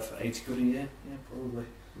phone, whatever, for £80 a year, yeah, probably.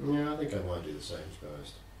 Yeah, I think I might do the same, to be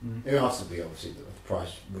honest. Mm. It has to be obviously the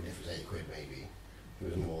price. If it was £80, maybe if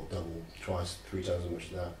it was more, double, twice, 3 times as much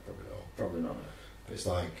as that, probably not. Probably not. But it's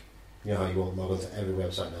like, how you won't log onto every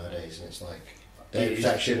website nowadays, and it's like data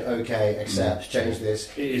protection, okay, accept, change this.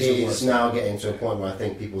 It is now getting to a point where I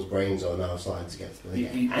think people's brains are now starting to get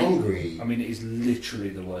angry. I mean, it is literally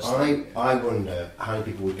the worst. I wonder how many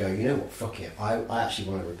people would go, you know what, fuck it, I actually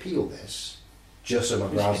want to repeal this, just so my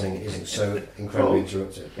browsing isn't so incredibly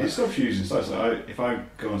interrupted. It stops using sites. Like if I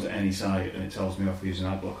go onto any site and it tells me off using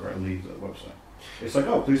AdBlocker, I leave the website. It's like,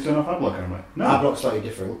 oh, please turn off AdBlocker. I'm like, no. AdBlocker's slightly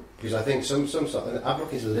different because I think some stuff.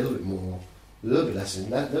 AdBlocker is a little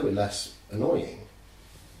bit less annoying.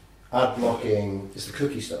 Ad blocking is the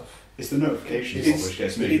cookie stuff. It's the notification which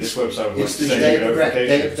gets me. This website It's was the like data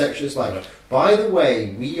notifications. protection. It's like, by the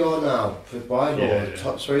way, we are now, by law,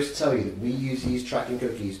 supposed to tell you that we use these tracking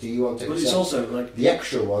cookies. Do you want to But accept it's also like the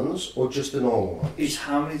extra ones or just the normal ones? it's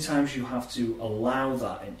how many times you have to allow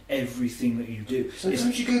that in everything that you do.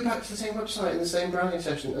 Sometimes you go back to the same website in the same browsing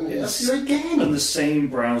session and It's- it's you again. on the same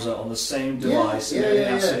browser, on the same device.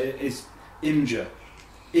 Yeah. It's Imgur.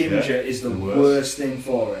 Imgur is the worst thing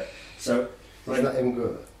for it. So, Isn't that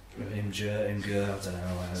Imgur? Imgur, I don't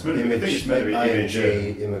know. I think it's meant to be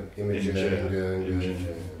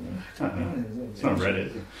It's not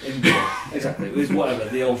Reddit. Imgur, exactly. It was whatever,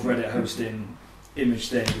 the old Reddit hosting image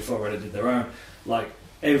thing before Reddit did their own. Like,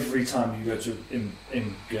 every time you go to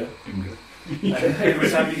Imgur, every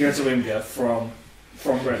time you go to Imgur from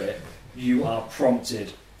Reddit, you are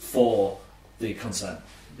prompted for the consent.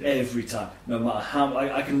 Every time, no matter how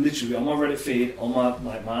I can literally on my Reddit feed, on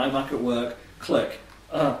my iMac at work, click,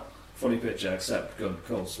 funny picture, accept, good,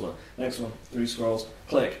 cool, slow. Next one, 3 scrolls,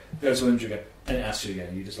 click, go to Imgur, and it asks you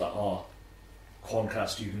again. You're just like,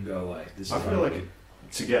 Quancast, you can go away. I feel like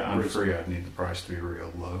to get ad-free, I'd need the price to be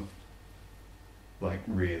real low, like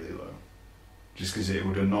really low, just because it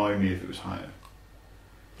would annoy me if it was higher.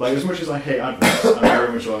 Like as much as I hate adverts, I'm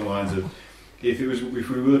very much along the lines of if we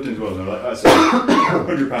looked into it, like that's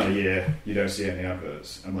 £100 a year, you don't see any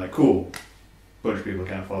adverts. I'm like, cool. Bunch of people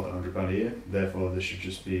can't afford that £100 a year, therefore this should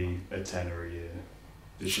just be a tenner a year.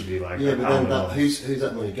 This should be like but then who's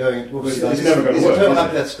that money going? Well, it's never going to work. It's a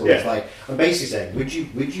hypothetical. Yeah. It's like I'm basically saying,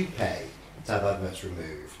 would you pay to have adverts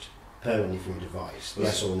removed permanently from your device?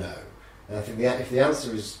 Yes or no? And I think if the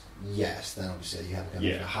answer is yes, then obviously you have to kind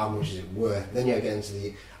of how much is it worth. Then you get into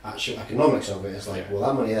the actual economics of it. It's like, well,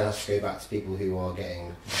 that money then has to go back to people who are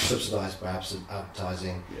getting subsidised by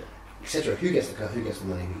advertising. Yeah. Etc. Who gets the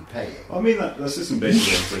money? Who you paying? I mean that system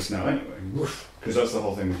basically exists now anyway, because that's the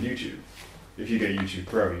whole thing with YouTube. If you get YouTube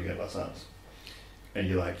Pro, you get less ads, and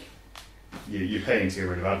you're paying to get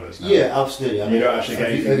rid of adverts now. Yeah, absolutely. You don't actually get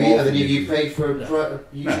anything more. Have you paid for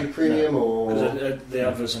YouTube Premium or the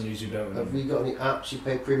adverts on YouTube don't? Have you got any apps you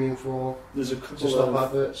pay premium for? There's a couple just of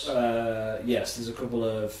adverts. Yes, there's a couple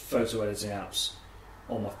of photo editing apps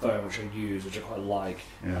on my phone which I use, which I quite like,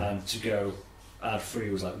 and to go ad-free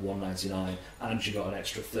was like $1.99, and you got an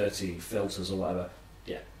extra 30 filters or whatever.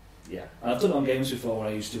 Yeah. And I've done it on games before when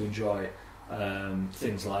I used to enjoy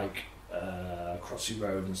things like Crossy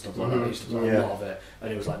Road and stuff like that. I used to play a lot of it,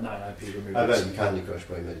 and it was like 99p removed. I bet you Candy Crush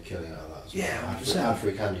probably made a killing out of that as well.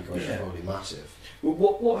 Ad-free Candy Crush is probably massive. Well,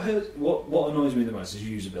 what annoys me the most is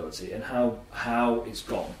usability and how it's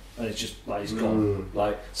gone, and it's just like it's gone.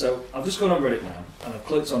 Like, so I've just gone on Reddit now, and I've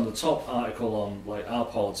clicked on the top article on like our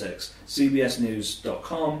politics,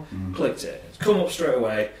 CBSNews.com. Clicked it. It's come up straight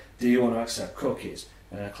away. Do you want to accept cookies?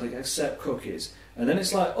 And I click accept cookies, and then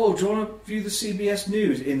it's like, oh, do you want to view the CBS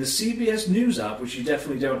News in the CBS News app, which you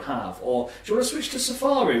definitely don't have, or do you want to switch to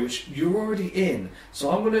Safari, which you're already in?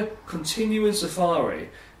 So I'm going to continue in Safari.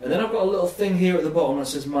 And then I've got a little thing here at the bottom that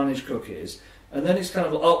says manage cookies. And then it's kind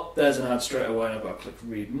of like, oh, there's an ad straight away, and I've got to click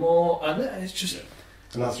read more. And then it's just...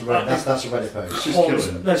 And that's a Reddit post.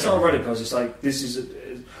 No, it's not a Reddit post. It's like, this is...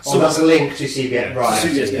 that's a link to CBS. Right.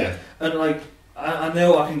 CBS, yeah. And like, I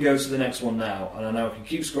know I can go to the next one now, and I know I can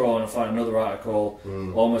keep scrolling and find another article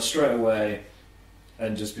almost straight away,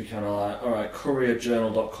 and just be kind of like, alright,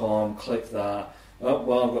 courierjournal.com, click that. Oh,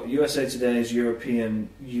 well, I've got USA Today's European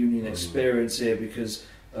Union experience here because...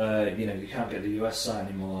 you can't get the US site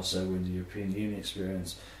anymore, so we're in the European Union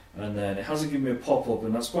experience. And then it hasn't given me a pop-up,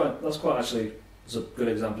 and that's quite actually it's a good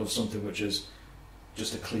example of something which is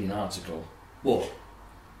just a clean article. But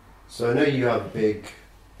so I know you have a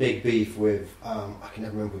big beef with I can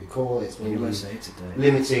never remember what you call it. It's USA Today.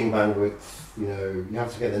 Limiting bandwidth. You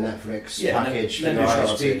have to get the Netflix package for your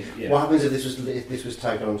ISP. Yeah. What happens if this was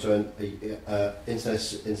tagged onto an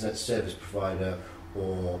internet service provider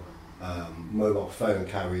or mobile phone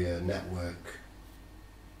carrier network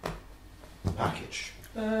package?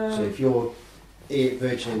 So if your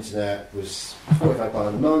Virgin Internet was £45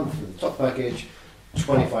 a month for the top package,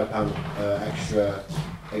 £25 extra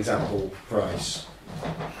example price.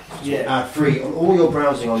 Ad-free on all your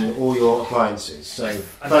browsing on all your appliances. So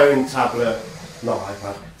phone, tablet, not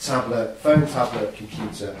iPad, tablet, phone, tablet,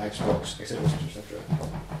 computer, Xbox, etc.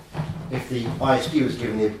 If the ISP was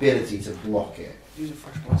given the ability to block it. Use a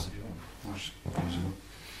fresh glass if you want.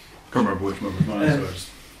 I can't remember which one was mine, so I just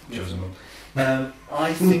chose them up.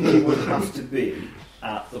 I think it would have to be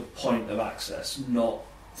at the point of access, not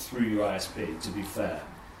through your ISP, to be fair.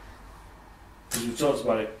 Because we've talked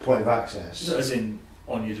about it. Point of access? As in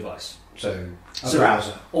on your device. So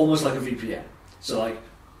browser. Almost like a VPN. So like,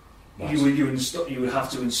 You would have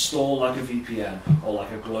to install like a VPN or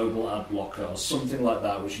like a global ad blocker or something like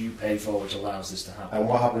that, which you pay for, which allows this to happen. And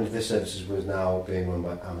what happened if this service was now being run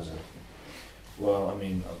by Amazon? Well, I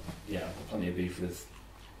mean, I've got plenty of beef with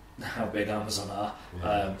how big Amazon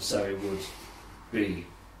are, so it would be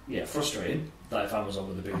frustrating that if Amazon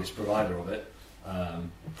were the biggest provider of it.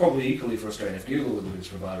 Probably equally frustrating if Google were the biggest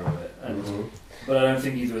provider of it, but I don't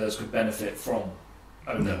think either of those could benefit from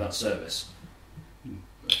owning that service.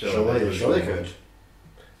 Sure they could.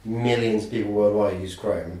 Millions of people worldwide use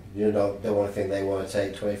Chrome. You know, they want to think they want to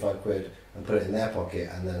take 25 quid and put it in their pocket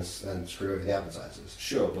and then screw over the advertisers.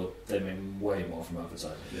 Sure, but they make way more from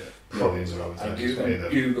advertising. Yeah, millions of advertisers. And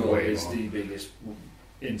Google is the biggest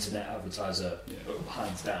internet advertiser,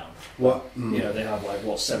 hands down. What? You know, they have like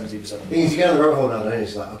 70% of the things you get on the rabbit hole now, don't you?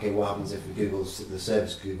 It's like, okay, what happens if the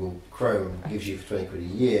service Google Chrome gives you for 20 quid a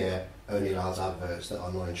year only allows adverts that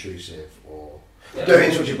are non-intrusive or don't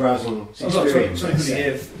interrupt your browsing experience? 20 quid a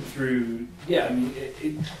year through, I mean,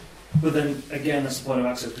 but then again, that's the point of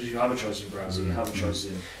access, because you have a choice in browsing, you have a choice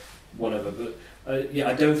in whatever. But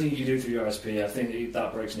I don't think you can do it through your ISP. I think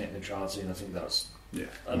that breaks net neutrality, and I think that's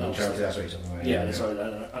neutrality. That's what you're talking about.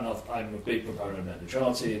 And I'm a big proponent of net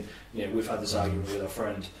neutrality. And we've had this argument with a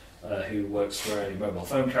friend who works for a mobile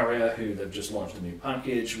phone carrier who they've just launched a new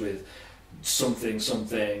package with something.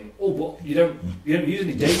 Oh, but you don't use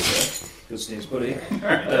any data. Good sneeze, buddy.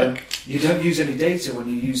 You don't use any data when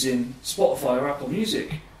you're using Spotify or Apple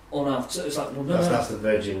Music on our. So it's like, well, no, that's the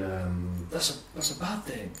Virgin. That's a bad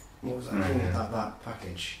thing. What was that called? That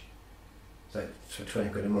package. It's like for 20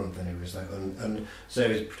 quid a month, and it was like, so it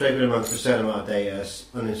was 20 quid a month for a certain amount of data,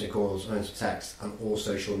 unlimited calls, unlimited text, and all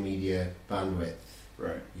social media bandwidth.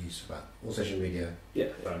 Right. Use for that. All social media. Yeah,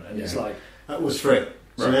 and it's like that was free.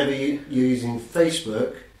 So whenever you're using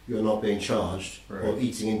Facebook, you're not being charged or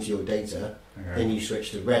eating into your data. Okay. Then you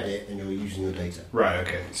switch to Reddit and you're using your data. Right,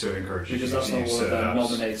 okay. So it encourages because that's not one of their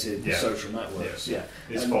nominated social networks. Yeah.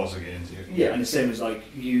 It's forcing it into you. Yeah, and the same as like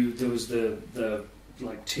there was the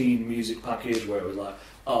like teen music package where it was like,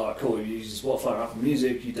 oh cool, you use Spotify or Apple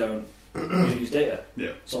Music, you don't use data.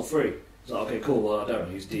 Yeah. It's all free. It's like, okay, cool, well I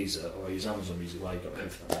don't use Deezer or I use Amazon Music, why you got to pay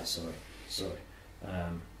for that? Sorry.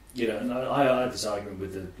 And I had this argument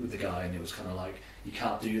with the guy, and it was kind of like, you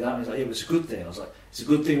can't do that. And he's like, yeah, but it's a good thing. I was like, it's a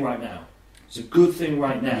good thing right now. It's a good thing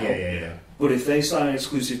right now. Yeah. But if they sign an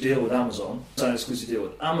exclusive deal with Amazon, and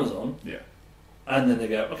then they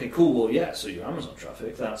go, okay, cool, well, yeah, so your Amazon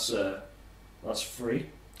traffic, that's free.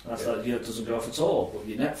 That doesn't go off at all. But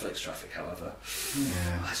your Netflix traffic, however,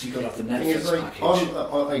 you've got to have the Netflix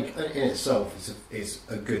package. In itself, it's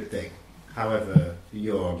a good thing. However,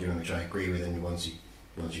 your argument, which I agree with, and once you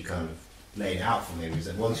kind of laid it out for me, is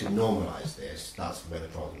that once you normalise this, that's where the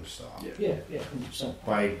problems start. Yeah,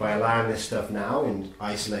 100%. By allowing this stuff now in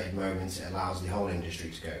isolated moments, it allows the whole industry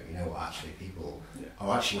to go, you know what, actually people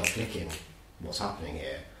are actually not clicking what's happening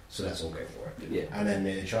here, so let's all go for it. Yeah. And then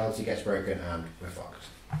the neutrality gets broken and we're fucked.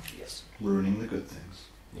 Yes. Ruining the good things.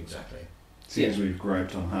 Exactly. Seems we've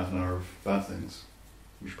griped on half an hour of bad things.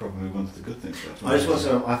 We should probably move on to the good things. I just want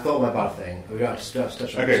to. I thought my bad thing. We don't have to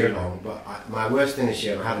touch on it too long. But my worst thing this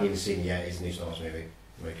year, and I haven't even seen it yet, is the new Star Wars movie.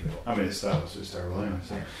 I mean, it's Star Wars. It's terrible anyway.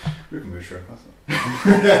 So we can move straight past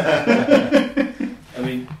that. I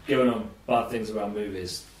mean, going on bad things around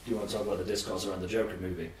movies. Do you want to talk about the discourse around the Joker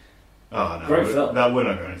movie? Oh no, great film. We're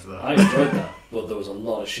not going into that. I enjoyed that, but there was a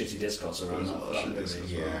lot of shitty discourse around that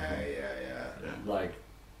movie. Yeah. Like.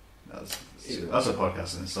 That's a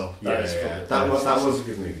podcast in itself. That was a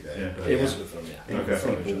good movie though. Yeah. It was a good film, yeah. Okay.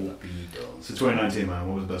 So 2019, man,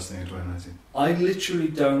 what was the best thing in 2019? I literally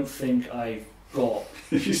don't think I got...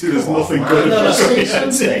 If you see there's nothing good about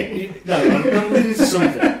 2019. No,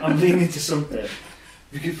 I'm leaning to something.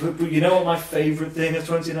 But you know what my favourite thing of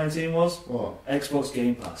 2019 was? What? Xbox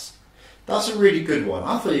Game Pass. That's a really good one.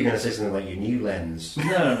 I thought you were going to say something like your new lens.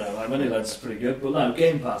 No, my new lens is pretty good. But no,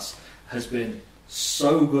 Game Pass has been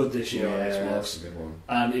so good this year on Xbox. That's a good one.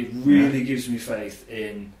 And it really gives me faith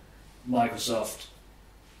in Microsoft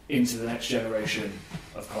into the next generation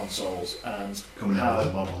of consoles and coming out of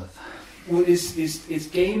the monolith. Well, it's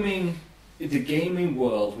gaming, the gaming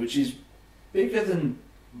world, which is bigger than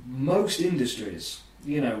most industries.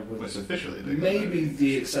 You know, it's officially bigger. Maybe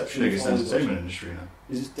the exception biggest of Hollywood. Entertainment industry now.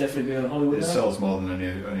 Is it definitely bigger than Hollywood? It sells more than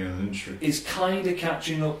any other industry. It's kind of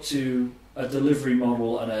catching up to a delivery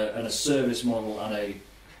model and a service model and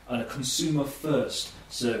a consumer first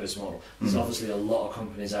service model. There's obviously a lot of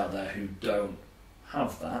companies out there who don't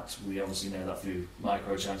have that. We obviously know that through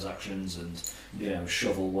microtransactions and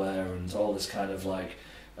shovelware and all this kind of like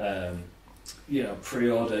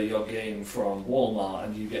pre-order your game from Walmart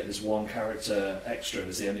and you get this one character extra.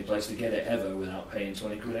 It's the only place to get it ever without paying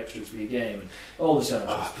 20 quid extra for your game and all this kind of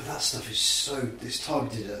stuff. But that stuff is it's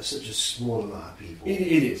targeted at such a small amount of people. It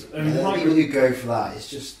is. I mean, people who go for that, that's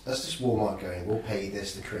just Walmart going, we'll pay you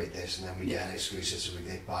this to create this, and then we get an exclusive so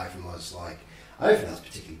they buy from us. Like, I don't think that's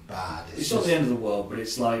particularly bad. It's not the end of the world, but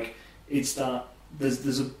it's like, it's that, there's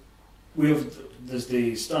the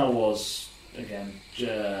Star Wars, again,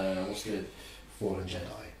 what's the... Fallen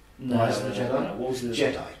Jedi. No, Rise of the Jedi? No, what was the...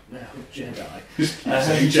 Jedi. No, Jedi.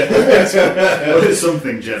 Jedi. What is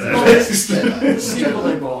something Jedi? The sequel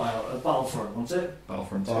they brought out, Battlefront, wasn't it?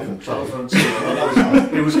 Battlefront 2. Battlefront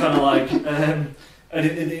 2. It was kind of like...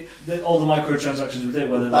 and all the microtransactions with it,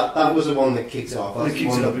 whether... That was the one that kicked it off. That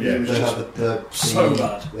kicked it off, yeah. It was just so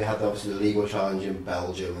bad. They had obviously the legal challenge in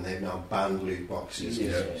Belgium, and they've now banned loot boxes.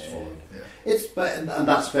 Yeah. And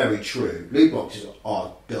that's very true. Loot boxes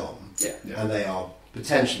are dumb. Yeah. And they are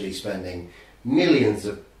potentially spending millions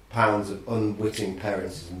of pounds of unwitting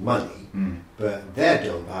parents' money, but they're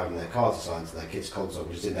dumb for having their cards assigned to their kids' console,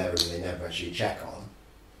 which is in their room and they never actually check on.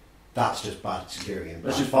 That's just bad security and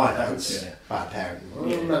bad finance, bad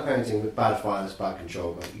parenting. Not parenting, but bad finance, bad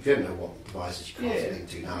control. But if you don't know what devices you can't link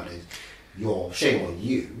to nowadays, you're shame on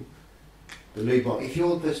you. The loot box, if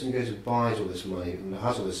you're the person who goes and buys all this money and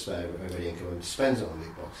has all this spare ready income and spends it on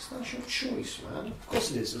loot boxes, that's your choice, man. Of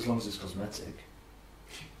course it is, as long as it's cosmetic.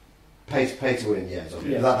 Pay to win,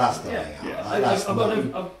 that's the way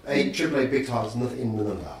out. AAA big titles, nothing in none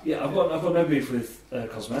of that. Yeah, I've got no beef with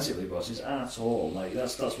cosmetic loot boxes at all. Like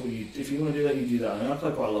that's what you. If you want to do that, you do that. I mean, I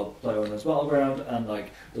play quite a lot of PlayerUnknown's Battleground, and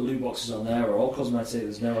like the loot boxes on there are all cosmetic.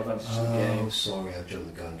 There's no advantage to the game. Oh, sorry, I've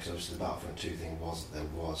jumped the gun because obviously the Battlefront 2 thing was that there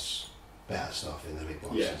was better stuff in the loot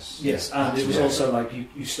boxes. Yes, and it was also like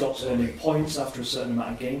you stopped earning points after a certain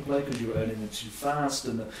amount of gameplay because you were earning them too fast,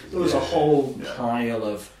 and there was a whole pile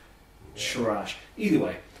of trash. Either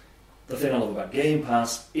way, the thing I love about Game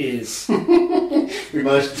Pass is we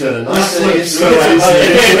managed to turn a nice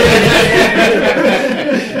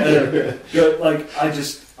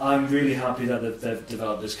I'm really happy that they've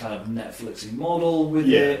developed this kind of Netflixy model with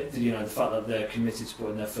it. The fact that they're committed to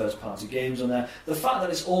putting their first-party games on there. The fact that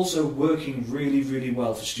it's also working really, really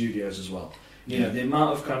well for studios as well. You know, the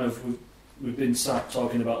amount of kind of we've been sat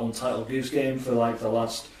talking about Untitled Goose Game for like the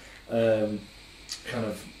last kind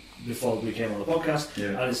of before we came on the podcast,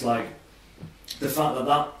 and it's like the fact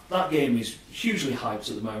that game is hugely hyped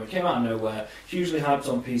at the moment. It came out of nowhere, hugely hyped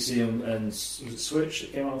on PC and was it Switch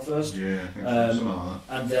that came out first? Yeah, I think so.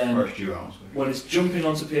 And then when it's jumping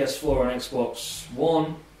onto PS4 and Xbox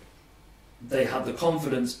One, they had the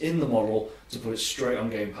confidence in the model to put it straight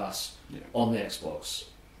on Game Pass on the Xbox.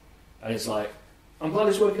 And it's like, I'm glad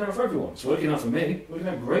it's working out for everyone. It's working out for me. Working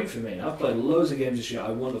out great for me. I've played loads of games this year I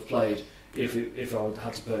wouldn't have played if I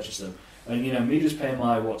had to purchase them. And me just paying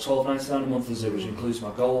my $12.99 a month as it, which includes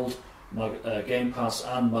my Gold, my Game Pass,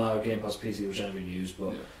 and my Game Pass PC, which I never use.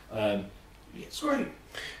 But it's great.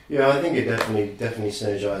 Yeah, I think it definitely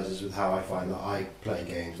synergizes with how I find that I play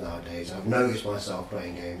games nowadays. I've noticed myself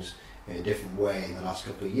playing games in a different way in the last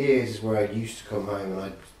couple of years. Is where I used to come home and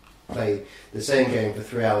I'd play the same game for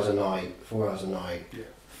 3 hours a night, 4 hours a night,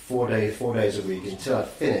 4 days a week until I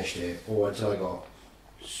finished it or until I got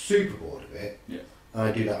super bored of it. And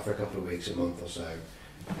I do that for a couple of weeks, a month or so.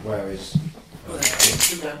 Whereas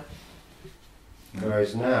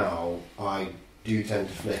now I do tend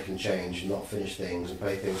to flick and change and not finish things and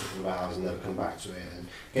play things for a couple of hours and never come back to it. And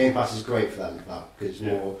Game Pass is great for that because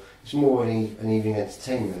it's more an evening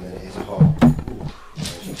entertainment than it is a whole.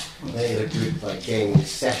 Then it's a good gaming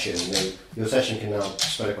session. Your session can now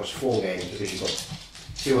spread across 4 games because you've got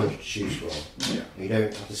 200 to choose from. You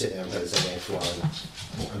don't have to sit there and play the same game for a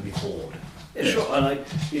while and be bored. Yeah, sure. And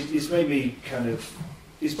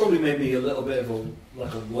it's probably made me a little bit of a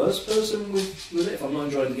worse person with it. If I'm not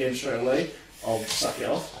enjoying the game straight away, I'll sack it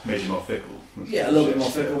off. Made you more fickle. Yeah, a little bit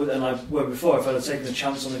more fickle with it than I were before. If I'd have taken a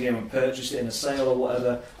chance on the game and purchased it in a sale or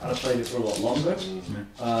whatever, I'd have played it for a lot longer.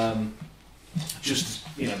 Just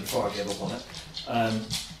before I gave up on it.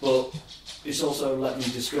 But it's also let me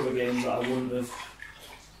discover games that I wouldn't have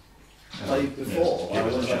played before. I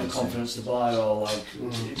wouldn't have had the confidence to buy or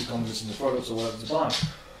the confidence in the products or whatever to buy.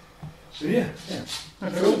 So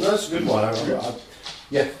That's a good one. I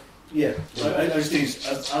just think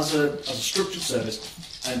as a structured service,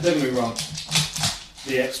 and don't get me wrong,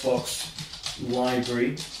 the Xbox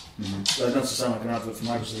library, so not to sound like an advert for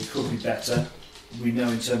Microsoft, it could be better. We know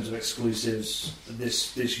in terms of exclusives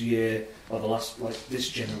this year, or this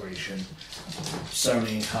generation,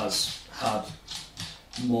 Sony has had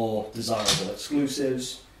more desirable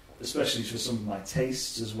exclusives. especially for some of my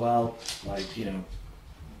tastes as well. Like, you know,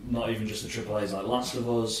 not even just the AAAs like Last of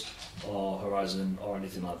Us or Horizon or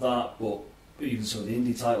anything like that, but even some of the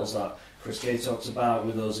indie titles that Chris Kay talks about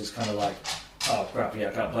with us, it's kind of like, oh crap, yeah,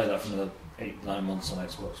 I can't play that for another 8-9 months on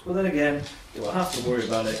Xbox. But then again, do I have to worry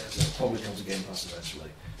about it? Because it'll probably come to Game Pass eventually,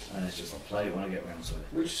 and it's just I'll play it when I get around to it.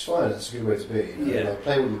 Which is fine, that's a good way to be. You know? Yeah.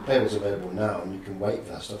 Like, play what's available now, and you can wait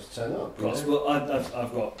for that stuff to turn up. But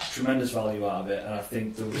I've got tremendous value out of it, and I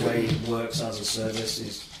think the way it works as a service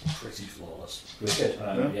is pretty flawless. Good.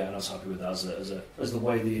 Yeah, and I was happy with that as the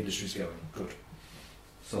way the industry's going. Good.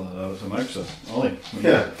 So that was a Microsoft. Ollie.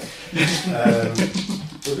 Yeah.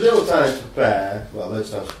 With little time to prepare, well,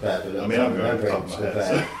 loads of time to prepare, but little time to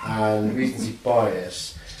prepare, and recency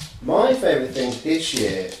bias. My favourite thing this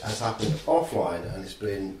year has happened offline, and it's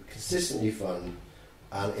been consistently fun,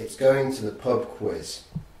 and it's going to the pub quiz.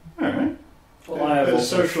 Alright. Well, I have a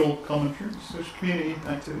also, social commentary, social community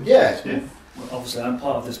activity. Yeah. well, obviously I'm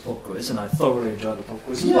part of this pub quiz, and I thoroughly enjoyed the pub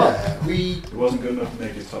quiz as Yeah, well. It wasn't good enough to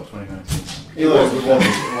make it top 2019. It wasn't.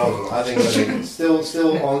 I think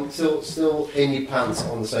still in your pants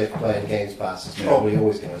on the sofa playing Games Pass is probably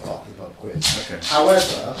always going to top the pub quiz. Okay.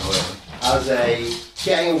 However, as a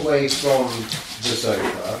getting away from the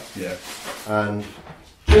sofa, and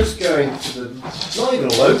just going to the not even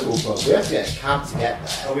a local pub, we have to get a cab to get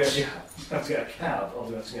there. Oh, we actually have to get a cab, or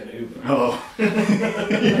do we have to get an Uber? Oh.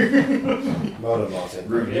 Well done, Martin.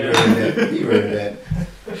 Ruined it. You ruined it.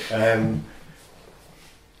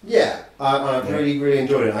 Yeah, I've really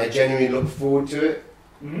enjoyed it. I genuinely look forward to it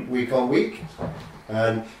week on week.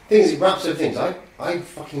 And things, it wraps up things. I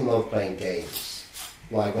fucking love playing games.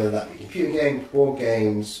 Like, whether that be computer games, board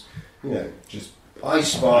games, you know, just I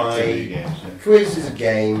Spy. Quiz is a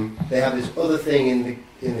game. They have this other thing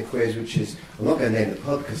in the quiz, which is, I'm not going to name the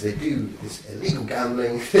pub because they do this illegal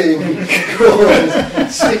gambling thing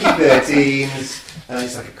called Sticky 13s. And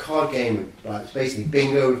it's like a card game, like it's basically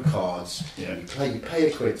bingo with cards. Yeah. You pay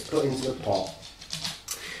a quid to put into the pot,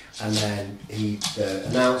 and then the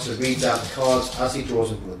announcer reads out the cards as he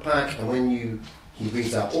draws them from the pack, and when he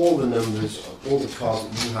reads out all the numbers of all the cards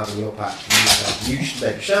that you have in your pack, you should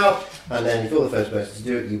make a shout, and then if you're the first person to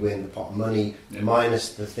do it, you win the pot of money,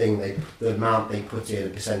 minus the amount they put in, a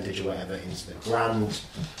percentage or whatever, into the grand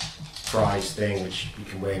prize thing, which you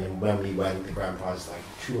can win, and when we went, the grand prize is like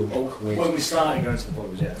 200 quid. When we started going to the pub,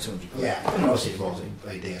 it was 200 quid. Yeah, and obviously it wasn't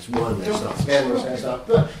DS1, then starts again, and stuff.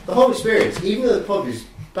 But the whole experience, even though the pub is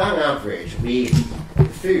bang average, the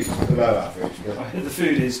food is below average. The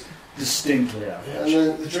food is distinctly average. And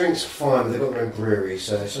then the drinks are fine, but they've got their own brewery,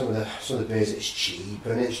 so some of the beers it's cheap,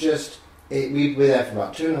 and it's just we were there for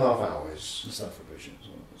about 2.5 hours. It's not for vision as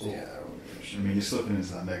well. Yeah. I mean, you're slipping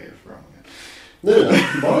into that negative wrong again. No,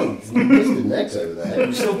 fine. Mr. Next over there.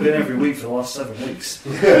 We've still been every week for the last 7 weeks.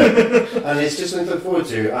 And it's just something to look forward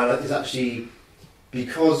to, and it's actually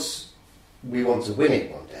because we want to win it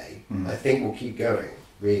one day. I think we'll keep going.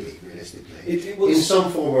 Really, realistically, in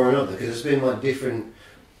some form or another, because there's been like different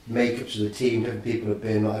makeups of the team, different people have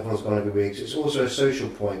been. Not everyone's gone every week, so it's also a social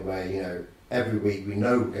point where, you know, every week we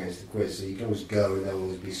know we're going to the quiz, so you can always go, and there will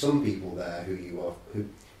always be some people there who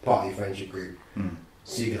part of your friendship group,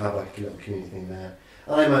 so you can have like a little community thing there.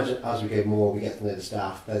 And I imagine as we go more, we get to know the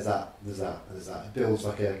staff. There's that. It builds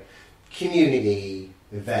like a community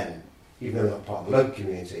event, even though we're not part of the local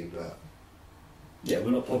community, but. Yeah,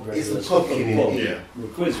 we're not pub regulars. It's the pub community. We're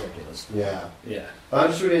quiz regulars. Yeah. I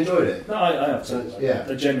just really enjoyed it. No, I have to. Yeah.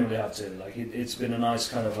 I genuinely have to. Like, it's been a nice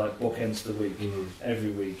kind of like bookend to the week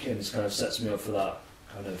every week, and it's kind of sets me up for that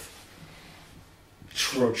kind of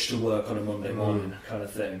trudge to work on a Monday morning kind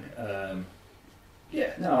of thing. I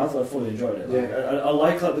fully enjoyed it. Like, I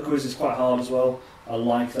like that the quiz is quite hard as well. I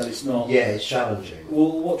like that it's not. Yeah, it's challenging.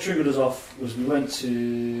 Well, what triggered us off was we went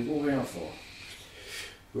to. What were we out for?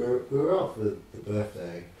 We were out for the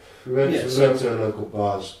birthday. We went to a local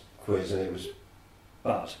bar's quiz, and it was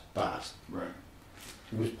bad. Right.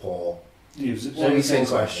 It was poor. It was only 10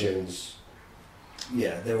 questions.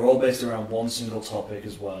 Yeah, they were all based around one single topic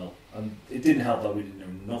as well. And it didn't help that we didn't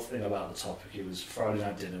know nothing about the topic. It was Friday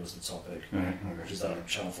night dinner was the topic, which is that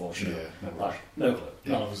Channel 4 show. No clue.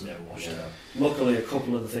 None of us never watched it. Luckily, a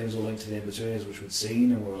couple of the things were linked to the in-betweeners, which we'd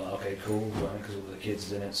seen, and we were like, okay, cool, because all the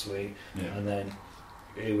kids in it, sweet. Yeah. And then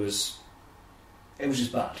it was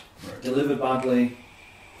just bad. Right. Delivered badly,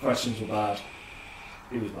 questions were bad,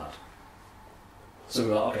 it was bad. So we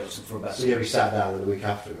were like, okay, let's look for a better. So we sat down the week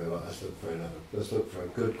after and we were like, let's look for a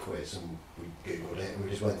good quiz, and we googled it, and we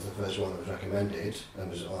just went to the first one that was recommended, and it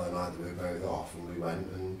was on a night that we were both off, and we went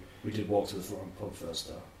and... We did walk to the front pub first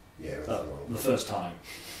though. Yeah, the first time.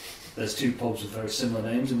 there's 2 pubs with very similar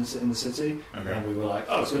names in the city, and we were like,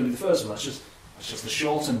 oh, it's going to be the first one. That's just the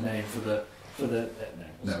shortened name for the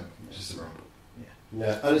no, it's just the wrong pub.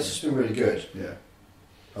 No, and it's just been really good. Yeah.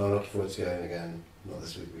 I'm looking forward to going again. Not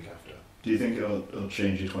this week, the week after. Do you think it'll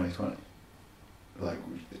change your 2020? Like,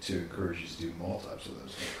 to encourage you to do more types of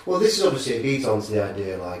those things? Well, this is obviously it leads on to the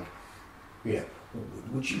idea, like, you know,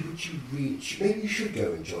 would you reach? Maybe you should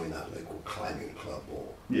go and join that local climbing club, or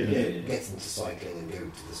Yeah. you know, get into cycling and go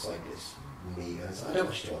to the cyclist meet. And I don't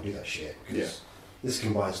actually want to do that shit because this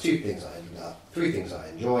combines 3 things I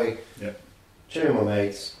enjoy. Yeah. Chilling with my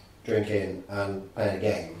mates, drinking, and playing a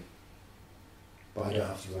game. But I don't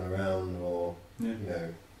have to run around or you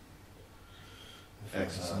know.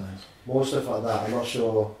 Exercise. More stuff like that. I'm not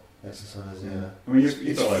sure. Exercise, yeah. I mean,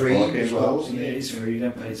 It's got like free parking as well. lots. Yeah, it's free. You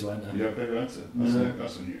don't pay to enter. You don't pay to enter?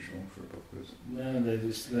 That's unusual for a pub quiz. No, they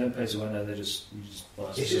don't pay to enter. You just buy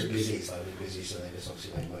It's just busy. It's like really busy, so they just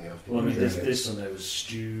obviously make money off people. Well, I mean, this Sunday was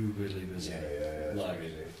stupidly busy. Yeah. Like,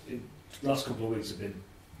 last couple of weeks have been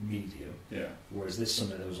medium. Yeah. Whereas this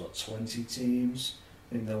Sunday there was 20 teams.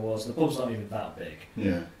 I think there was. The pub's not even that big.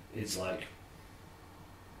 Yeah. It's like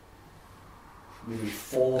maybe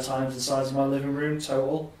 4 times the size of my living room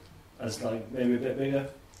total. As like maybe a bit bigger.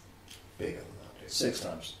 Bigger than that, dude. 6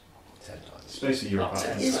 times. 10 times. It's basically your Not 10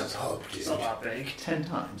 apartment. It's times. a pub, It's dude. not that big. 10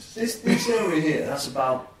 times. This area here, that's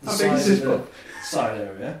about the How big is size this of the pub? side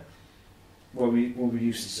area where we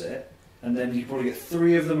used to sit, and then you probably get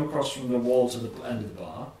 3 of them across from the wall to the end of the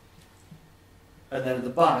bar, and then at the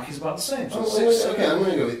back is about the same. So Oh, 6, okay, I'm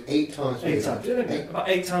going to go with 8 times. 8 times. Yeah, about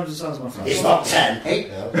 8 times the size of my flat. It's not 10. 8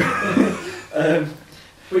 now.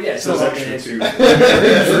 But yeah, it's So not it's like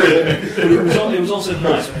extra 2. it was also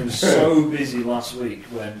nice when it was so busy last week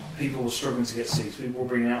when people were struggling to get seats. People were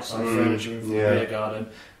bringing outside furniture in from the beer garden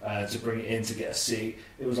to bring it in to get a seat.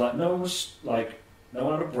 It was like no one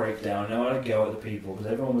had a breakdown, no one had a go at the people because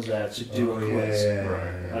everyone was there to do a quiz.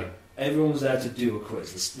 Right. Like everyone was there to do a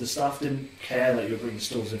quiz. The staff didn't care that you were bringing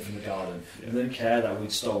stools in from the garden. They didn't care that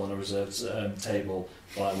we'd stolen a reserved table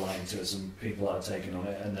by lying to us and people that had taken on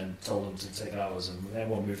it and then told them to take ours, and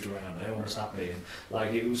everyone moved around and everyone was happy, and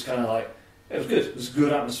like it was kind of like it was good. It was a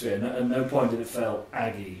good atmosphere, and at no point did it feel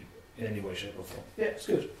aggy in any way, shape or form. Yeah, it's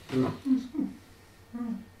good.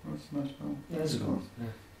 That's nice. Yeah, it's a good one. Yeah.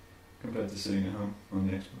 Compared to sitting at home on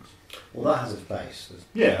the Xbox. Well, that has its place.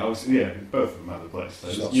 Both of them have a place.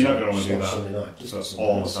 It's not You're not Sunday- going to want to do it's not that Sunday night. Just for got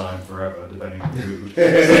all the some- time, forever, depending on the food.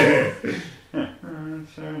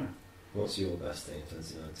 Fair enough. What's your best thing in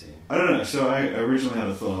 2019? I don't know. So I originally had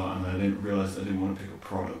a thought, and I didn't realise that I didn't want to pick a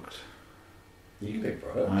product. You can pick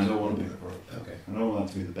product. I don't want to pick a product. Okay. I don't want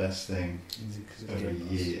that to be the best thing Is it 'cause of of a Game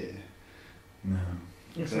Pass? year. No,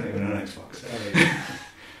 because I don't even own an Xbox. Oh,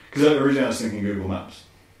 Because originally I was thinking Google Maps,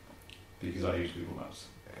 because I use Google Maps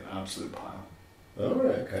like an absolute pile, Oh,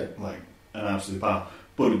 right, okay. like an absolute pile.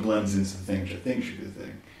 But it blends into the thing which I think should be the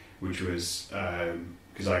thing, which was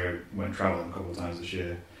because I went travelling a couple of times this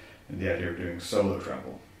year, and the idea of doing solo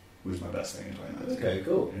travel was my best thing in 2019. Okay,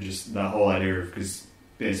 cool. And just that whole idea of, because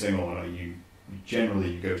being single, you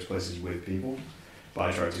generally go to places with people, but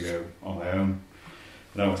I tried to go on my own.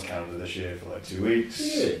 And I went to Canada this year for like 2 weeks.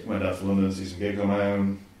 Yeah. Went out to London to see some gigs on my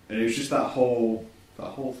own. And it was just that whole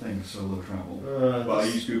thing of solo travel. But I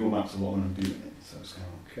use Google Maps a lot when I'm doing it, so it's kind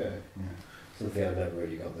of Okay. yeah. Something I've never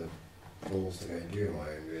really got the balls to go and do on my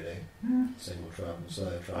own, really. Single travel,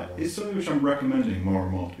 solo travel. It's something which I'm recommending more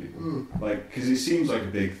and more to people. Like, because it seems like a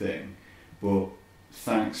big thing, but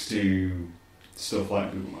thanks to stuff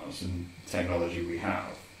like Google Maps and technology we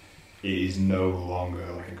have, it is no longer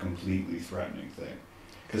like a completely threatening thing.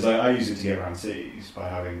 Because I use it to get around cities by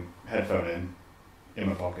having headphone in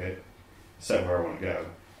my pocket, set where I want to go,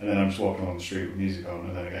 and then I'm just walking along the street with music on,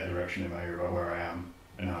 and then I get a direction in my ear about where I am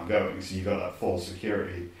and how I'm going. So you've got that false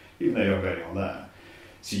security, even though you don't go anyone there.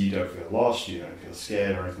 So you don't feel lost, you don't feel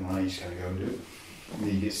scared or anything like that, you just kind of go and do it. And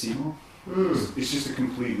then you get to see more. It's just a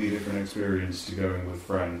completely different experience to going with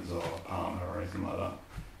friends or a partner or anything like that.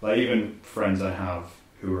 Like even friends I have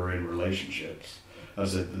who are in relationships, I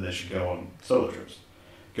said that they should go on solo trips.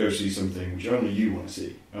 Go see something which only you want to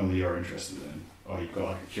see, only you're interested in, or you've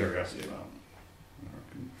got like a curiosity about.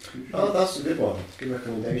 Oh, that's a good one. Good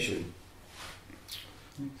recommendation.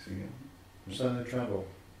 So, yeah. Solo travel.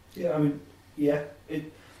 Yeah, I mean, yeah.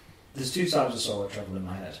 There's 2 types of solo travel in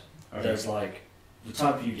my head. Okay. There's like the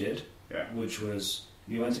type you did, Yeah. which was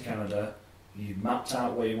you went to Canada, you mapped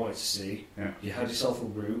out where you wanted to see, Yeah. you had yourself a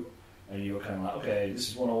route, and you were kind of like, okay, this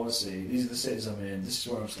is what I want to see, these are the cities I'm in, this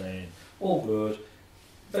is where I'm staying, all good,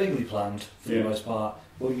 vaguely planned for the Yeah. most part,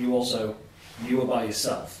 but you were by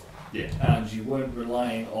yourself. Yeah. And you weren't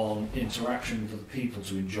relying on interaction with other people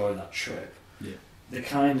to enjoy that trip. Yeah. The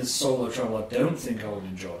kind of solo travel I don't think I would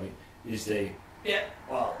enjoy is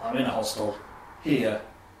I'm in a hostel here,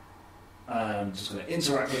 I'm just going to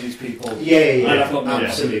interact with these people. And I've got no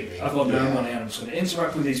absolutely. I've got no money, and I'm just going to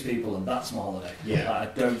interact with these people, and that's my holiday. Yeah. I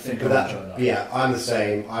don't think I would enjoy that. Yeah, I'm the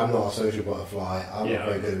same. I'm not a social butterfly. I'm not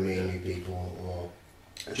very good at meeting new people or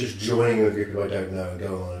just joining a group who I don't know and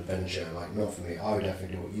going on an adventure. Like, not for me. I would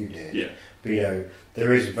definitely do what you did. Yeah. But,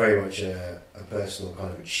 there is very much a personal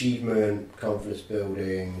kind of achievement, confidence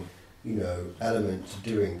building, element to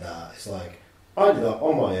doing that. It's like, I do that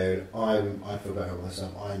on my own. I feel better about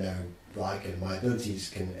myself. I know and my abilities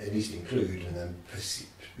can at least include and then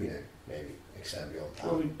maybe extend beyond that.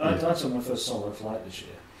 Well, I took my first solo flight this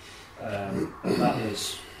year. And that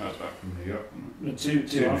was back from New York.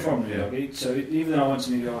 I'm from New York. So even though I went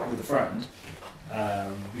to New York with a friend,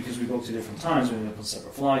 because we booked at different times, we ended up on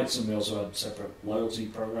separate flights, and we also had separate loyalty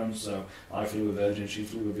programs. So I flew with Virgin, she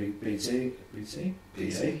flew with BA.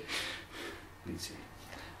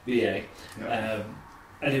 Yeah.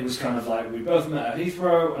 And it was kind of like we both met at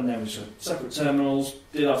Heathrow, and then we sort of separate terminals,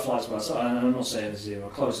 did our flights by ourselves. And I'm not saying this is even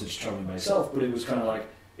close to just travelling by yourself, but it was kind of like,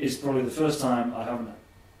 it's probably the first time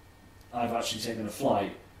I've actually taken a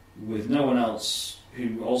flight with no one else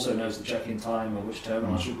who also knows the check-in time or which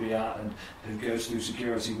terminal I should be at, and who goes through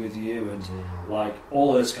security with you, and like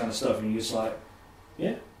all this kind of stuff. And you're just like,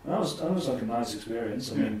 that was like a nice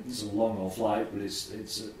experience. I mean, it's a long haul flight, but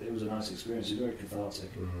it was a nice experience. It's very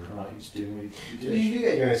cathartic. Kind of like you just do what you do. You do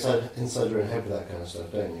get your inside your own head with that kind of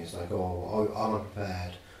stuff, don't you? It's like, am I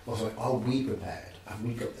prepared? Also, are we prepared? Have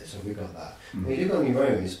we got this? Have we got that? When you do it on your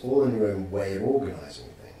own, it's all in your own way of organising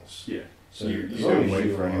things. Yeah. So you don't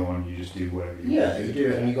wait for anyone. You just do whatever you want. Yeah, you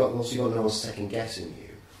do it, and you got no one second guessing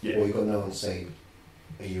you, or you got no one saying,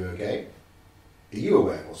 "Are you okay? Are you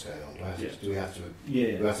aware of what's going on? Do we have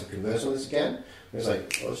to converse on this again?" It's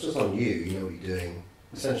like, well, it's just on you. You know what you're doing.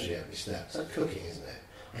 Essentially, every step. It's like cooking, isn't it?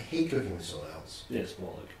 I hate cooking with someone else. Yes,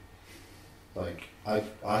 Like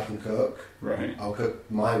I can cook. Right. I'll cook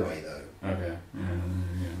my way though. Okay.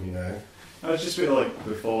 Yeah. I just feel like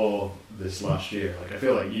before this last year, I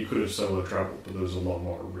feel like you could have solo travelled, but there was a lot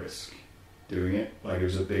more risk doing it. Like, it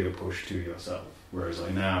was a bigger push to yourself. Whereas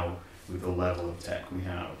now, with the level of tech we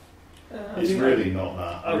have, it's really not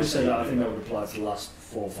that. I would say that. I think that would apply for the last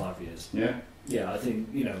 4 or 5 years. Yeah. Yeah, I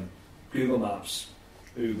think Google Maps,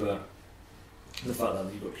 Uber, the fact that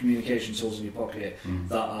you've got communication tools in your pocket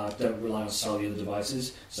that don't rely on cellular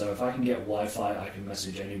devices. So if I can get Wi-Fi, I can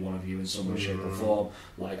message any one of you in some way, shape or form.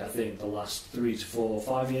 Like, I think the last 3 to 4 or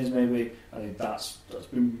 5 years maybe, I think that's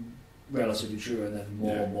been relatively true, and then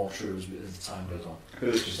more and more true as the time goes on.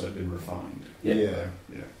 Because it's just been refined. Yeah.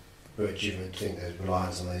 But you would think there's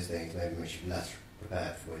reliance on those things maybe makes you less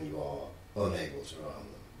prepared for when you are unable to rely on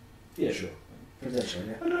them. Yeah, sure. Potentially,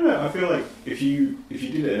 yeah. I don't know. I feel like if you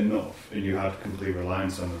did it enough and you had complete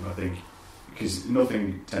reliance on them, I think, because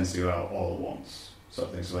nothing tends to go out all at once. Sort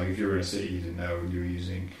of thing. So, like, if you're in a city you didn't know and you're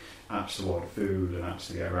using apps to order food and apps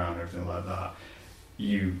to get around and everything like that,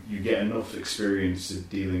 you get enough experience of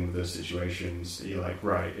dealing with those situations that you're like,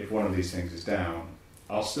 right, if one of these things is down,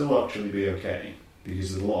 I'll still actually be okay,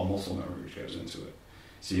 because there's a lot of muscle memory which goes into it.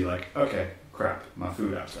 So you're like, okay, crap, my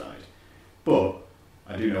food outside, but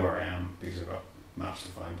I do know where I am because I've got maps to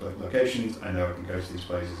find locations. I know I can go to these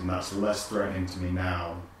places, and that's less threatening to me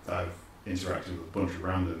now that I've interacted with a bunch of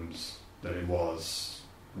randoms than it was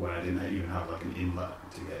when I didn't even have like an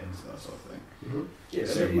inlet to get into that sort of thing. Mm-hmm. Yeah,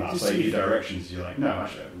 so maps like your directions, you're like, no,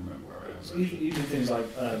 actually I remember where I am. Even things like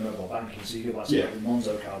mobile banking, so you go back to like the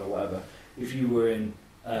Monzo card or whatever. If you were in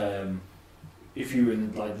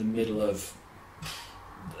like the middle of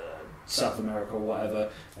South America or whatever,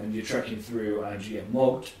 and you're trekking through and you get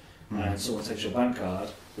mugged, and someone takes your bank card,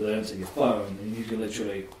 but they don't take your phone, and you can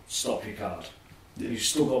literally stop your card. Yeah. You've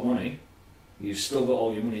still got money, you've still got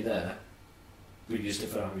all your money there, but you just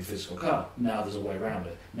don't have your physical card. Now there's a way around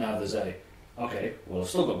it. Now there's okay, well, I've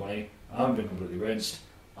still got money, I haven't been completely rinsed,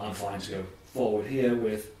 I'm fine to go forward here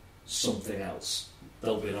with something else.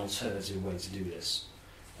 There'll be an alternative way to do this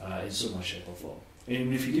in some way, shape or form.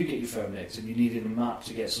 Even if you do get your phone nicked and you needed a map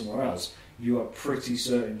to get somewhere else, you are pretty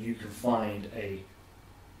certain you can find a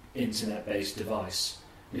internet-based device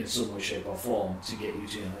in some way, shape or form to get you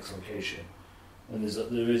to your next location. And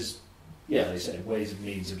there is, like I say, ways and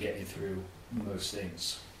means of getting through most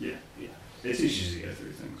things. Yeah. It's easy to get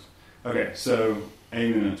through things. Okay, so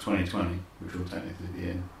aiming at 2020, which will technically be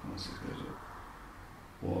in once this goes up,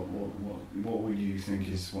 what would you think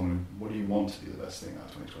is what do you want to be the best thing out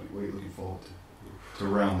of 2020? What are you looking forward to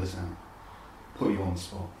round this out? Put you on the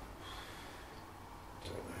spot.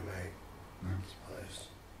 Don't know, mate.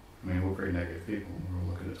 I mean, we're pretty negative people. We're all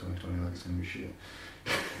looking at 2020 like it's going to be shit.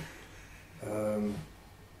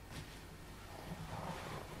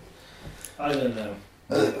 I don't know.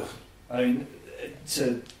 I mean,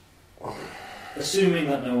 assuming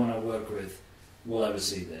that no one I work with will ever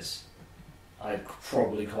see this, I'd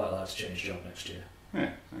probably quite like to change job next year.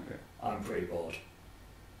 Yeah, okay. I'm pretty bored.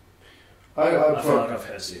 I feel like I've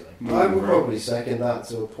hit a ceiling. I would probably second that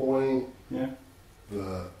to a point. Yeah.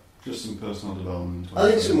 But just some personal development.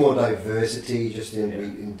 I think some more diversity just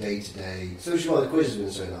in day-to-day. Especially why the quiz has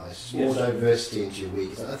been so nice. More diversity into your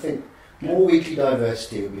week. I think more weekly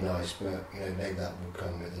diversity would be nice, but maybe that would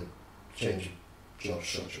come with a change of job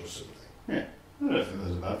structure or something. Yeah. I don't think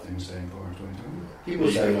there's a bad thing staying for in 2020. People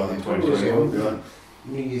say like, 2021.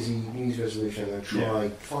 New Year's resolution, I'm going to try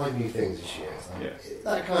 5 new things this year.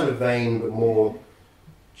 That kind of vein, but more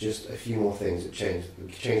just a few more things that change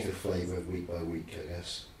the flavour week by week, I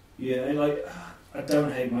guess. Yeah, I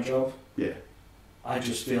don't hate my job. Yeah. I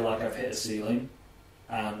just feel like I've hit a ceiling,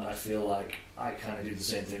 and I feel like I kind of do the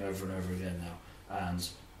same thing over and over again now. And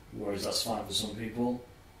whereas that's fine for some people,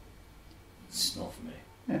 it's not for me.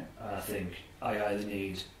 Yeah. And I think I either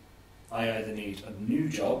need a new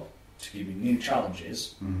job to give me new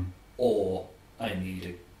challenges, or I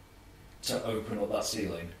need to open up that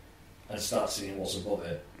ceiling and start seeing what's above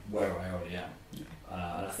it, where I already am. Yeah.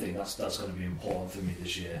 And I think that's going to be important for me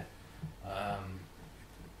this year.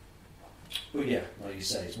 But yeah, like you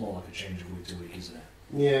say, it's more like a change of week to week, isn't it?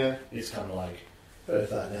 Yeah. It's kind of like... I don't know if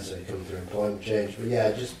that necessarily comes through employment change, but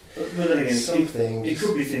yeah, just but then again, some things. It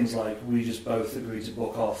could be things like we just both agree to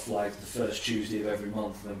book off like the first Tuesday of every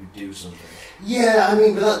month and then we do something. Yeah, I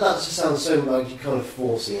mean, but that just sounds so like you're kind of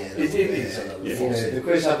forcing it. It is a little forcing. The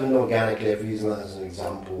quiz happened organically, if we're using that as an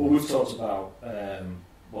example. Well, we've talked about,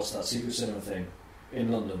 what's that, Secret Cinema thing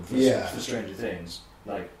in London for Stranger Things.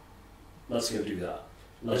 Like, let's go do that.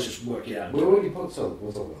 Let's just work it out. We've already put some,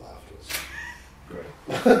 we'll talk about that afterwards. Great.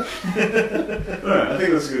 I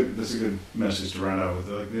think that's a good message to round out with.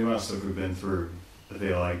 Like, the amount of stuff we've been through, I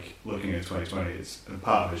feel like looking at 2020,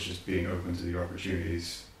 part of it's just being open to the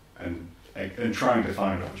opportunities and trying to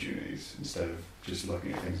find opportunities instead of just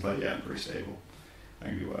looking at things like, I'm pretty stable, I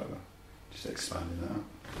can do whatever. Just expanding that.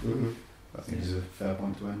 Mm-hmm. I think is a fair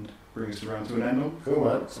point to end. Bring us around to an end up. Cool,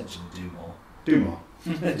 man. Essentially, do more. Do more.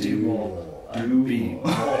 Do more. Be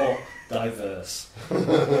more diverse.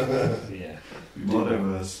 Yeah. Be more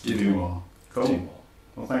diverse. Do more. Cool. Do more.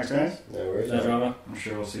 Well, thanks, guys. No worries. No drama. I'm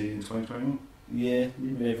sure I'll see you in 2021. Yeah,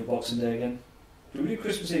 maybe for Boxing Day again. Did we do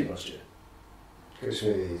Christmas Eve last year?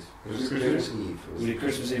 Christmas Eve. We did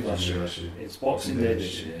Christmas Eve last year. It's Boxing Day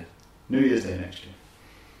this year. New Year's Day next year.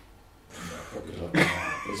 Probably not.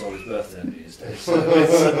 It's always birthday on New Year's Day. So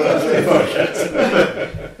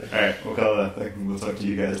Alright, we'll call that. We'll talk to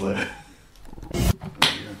you guys later.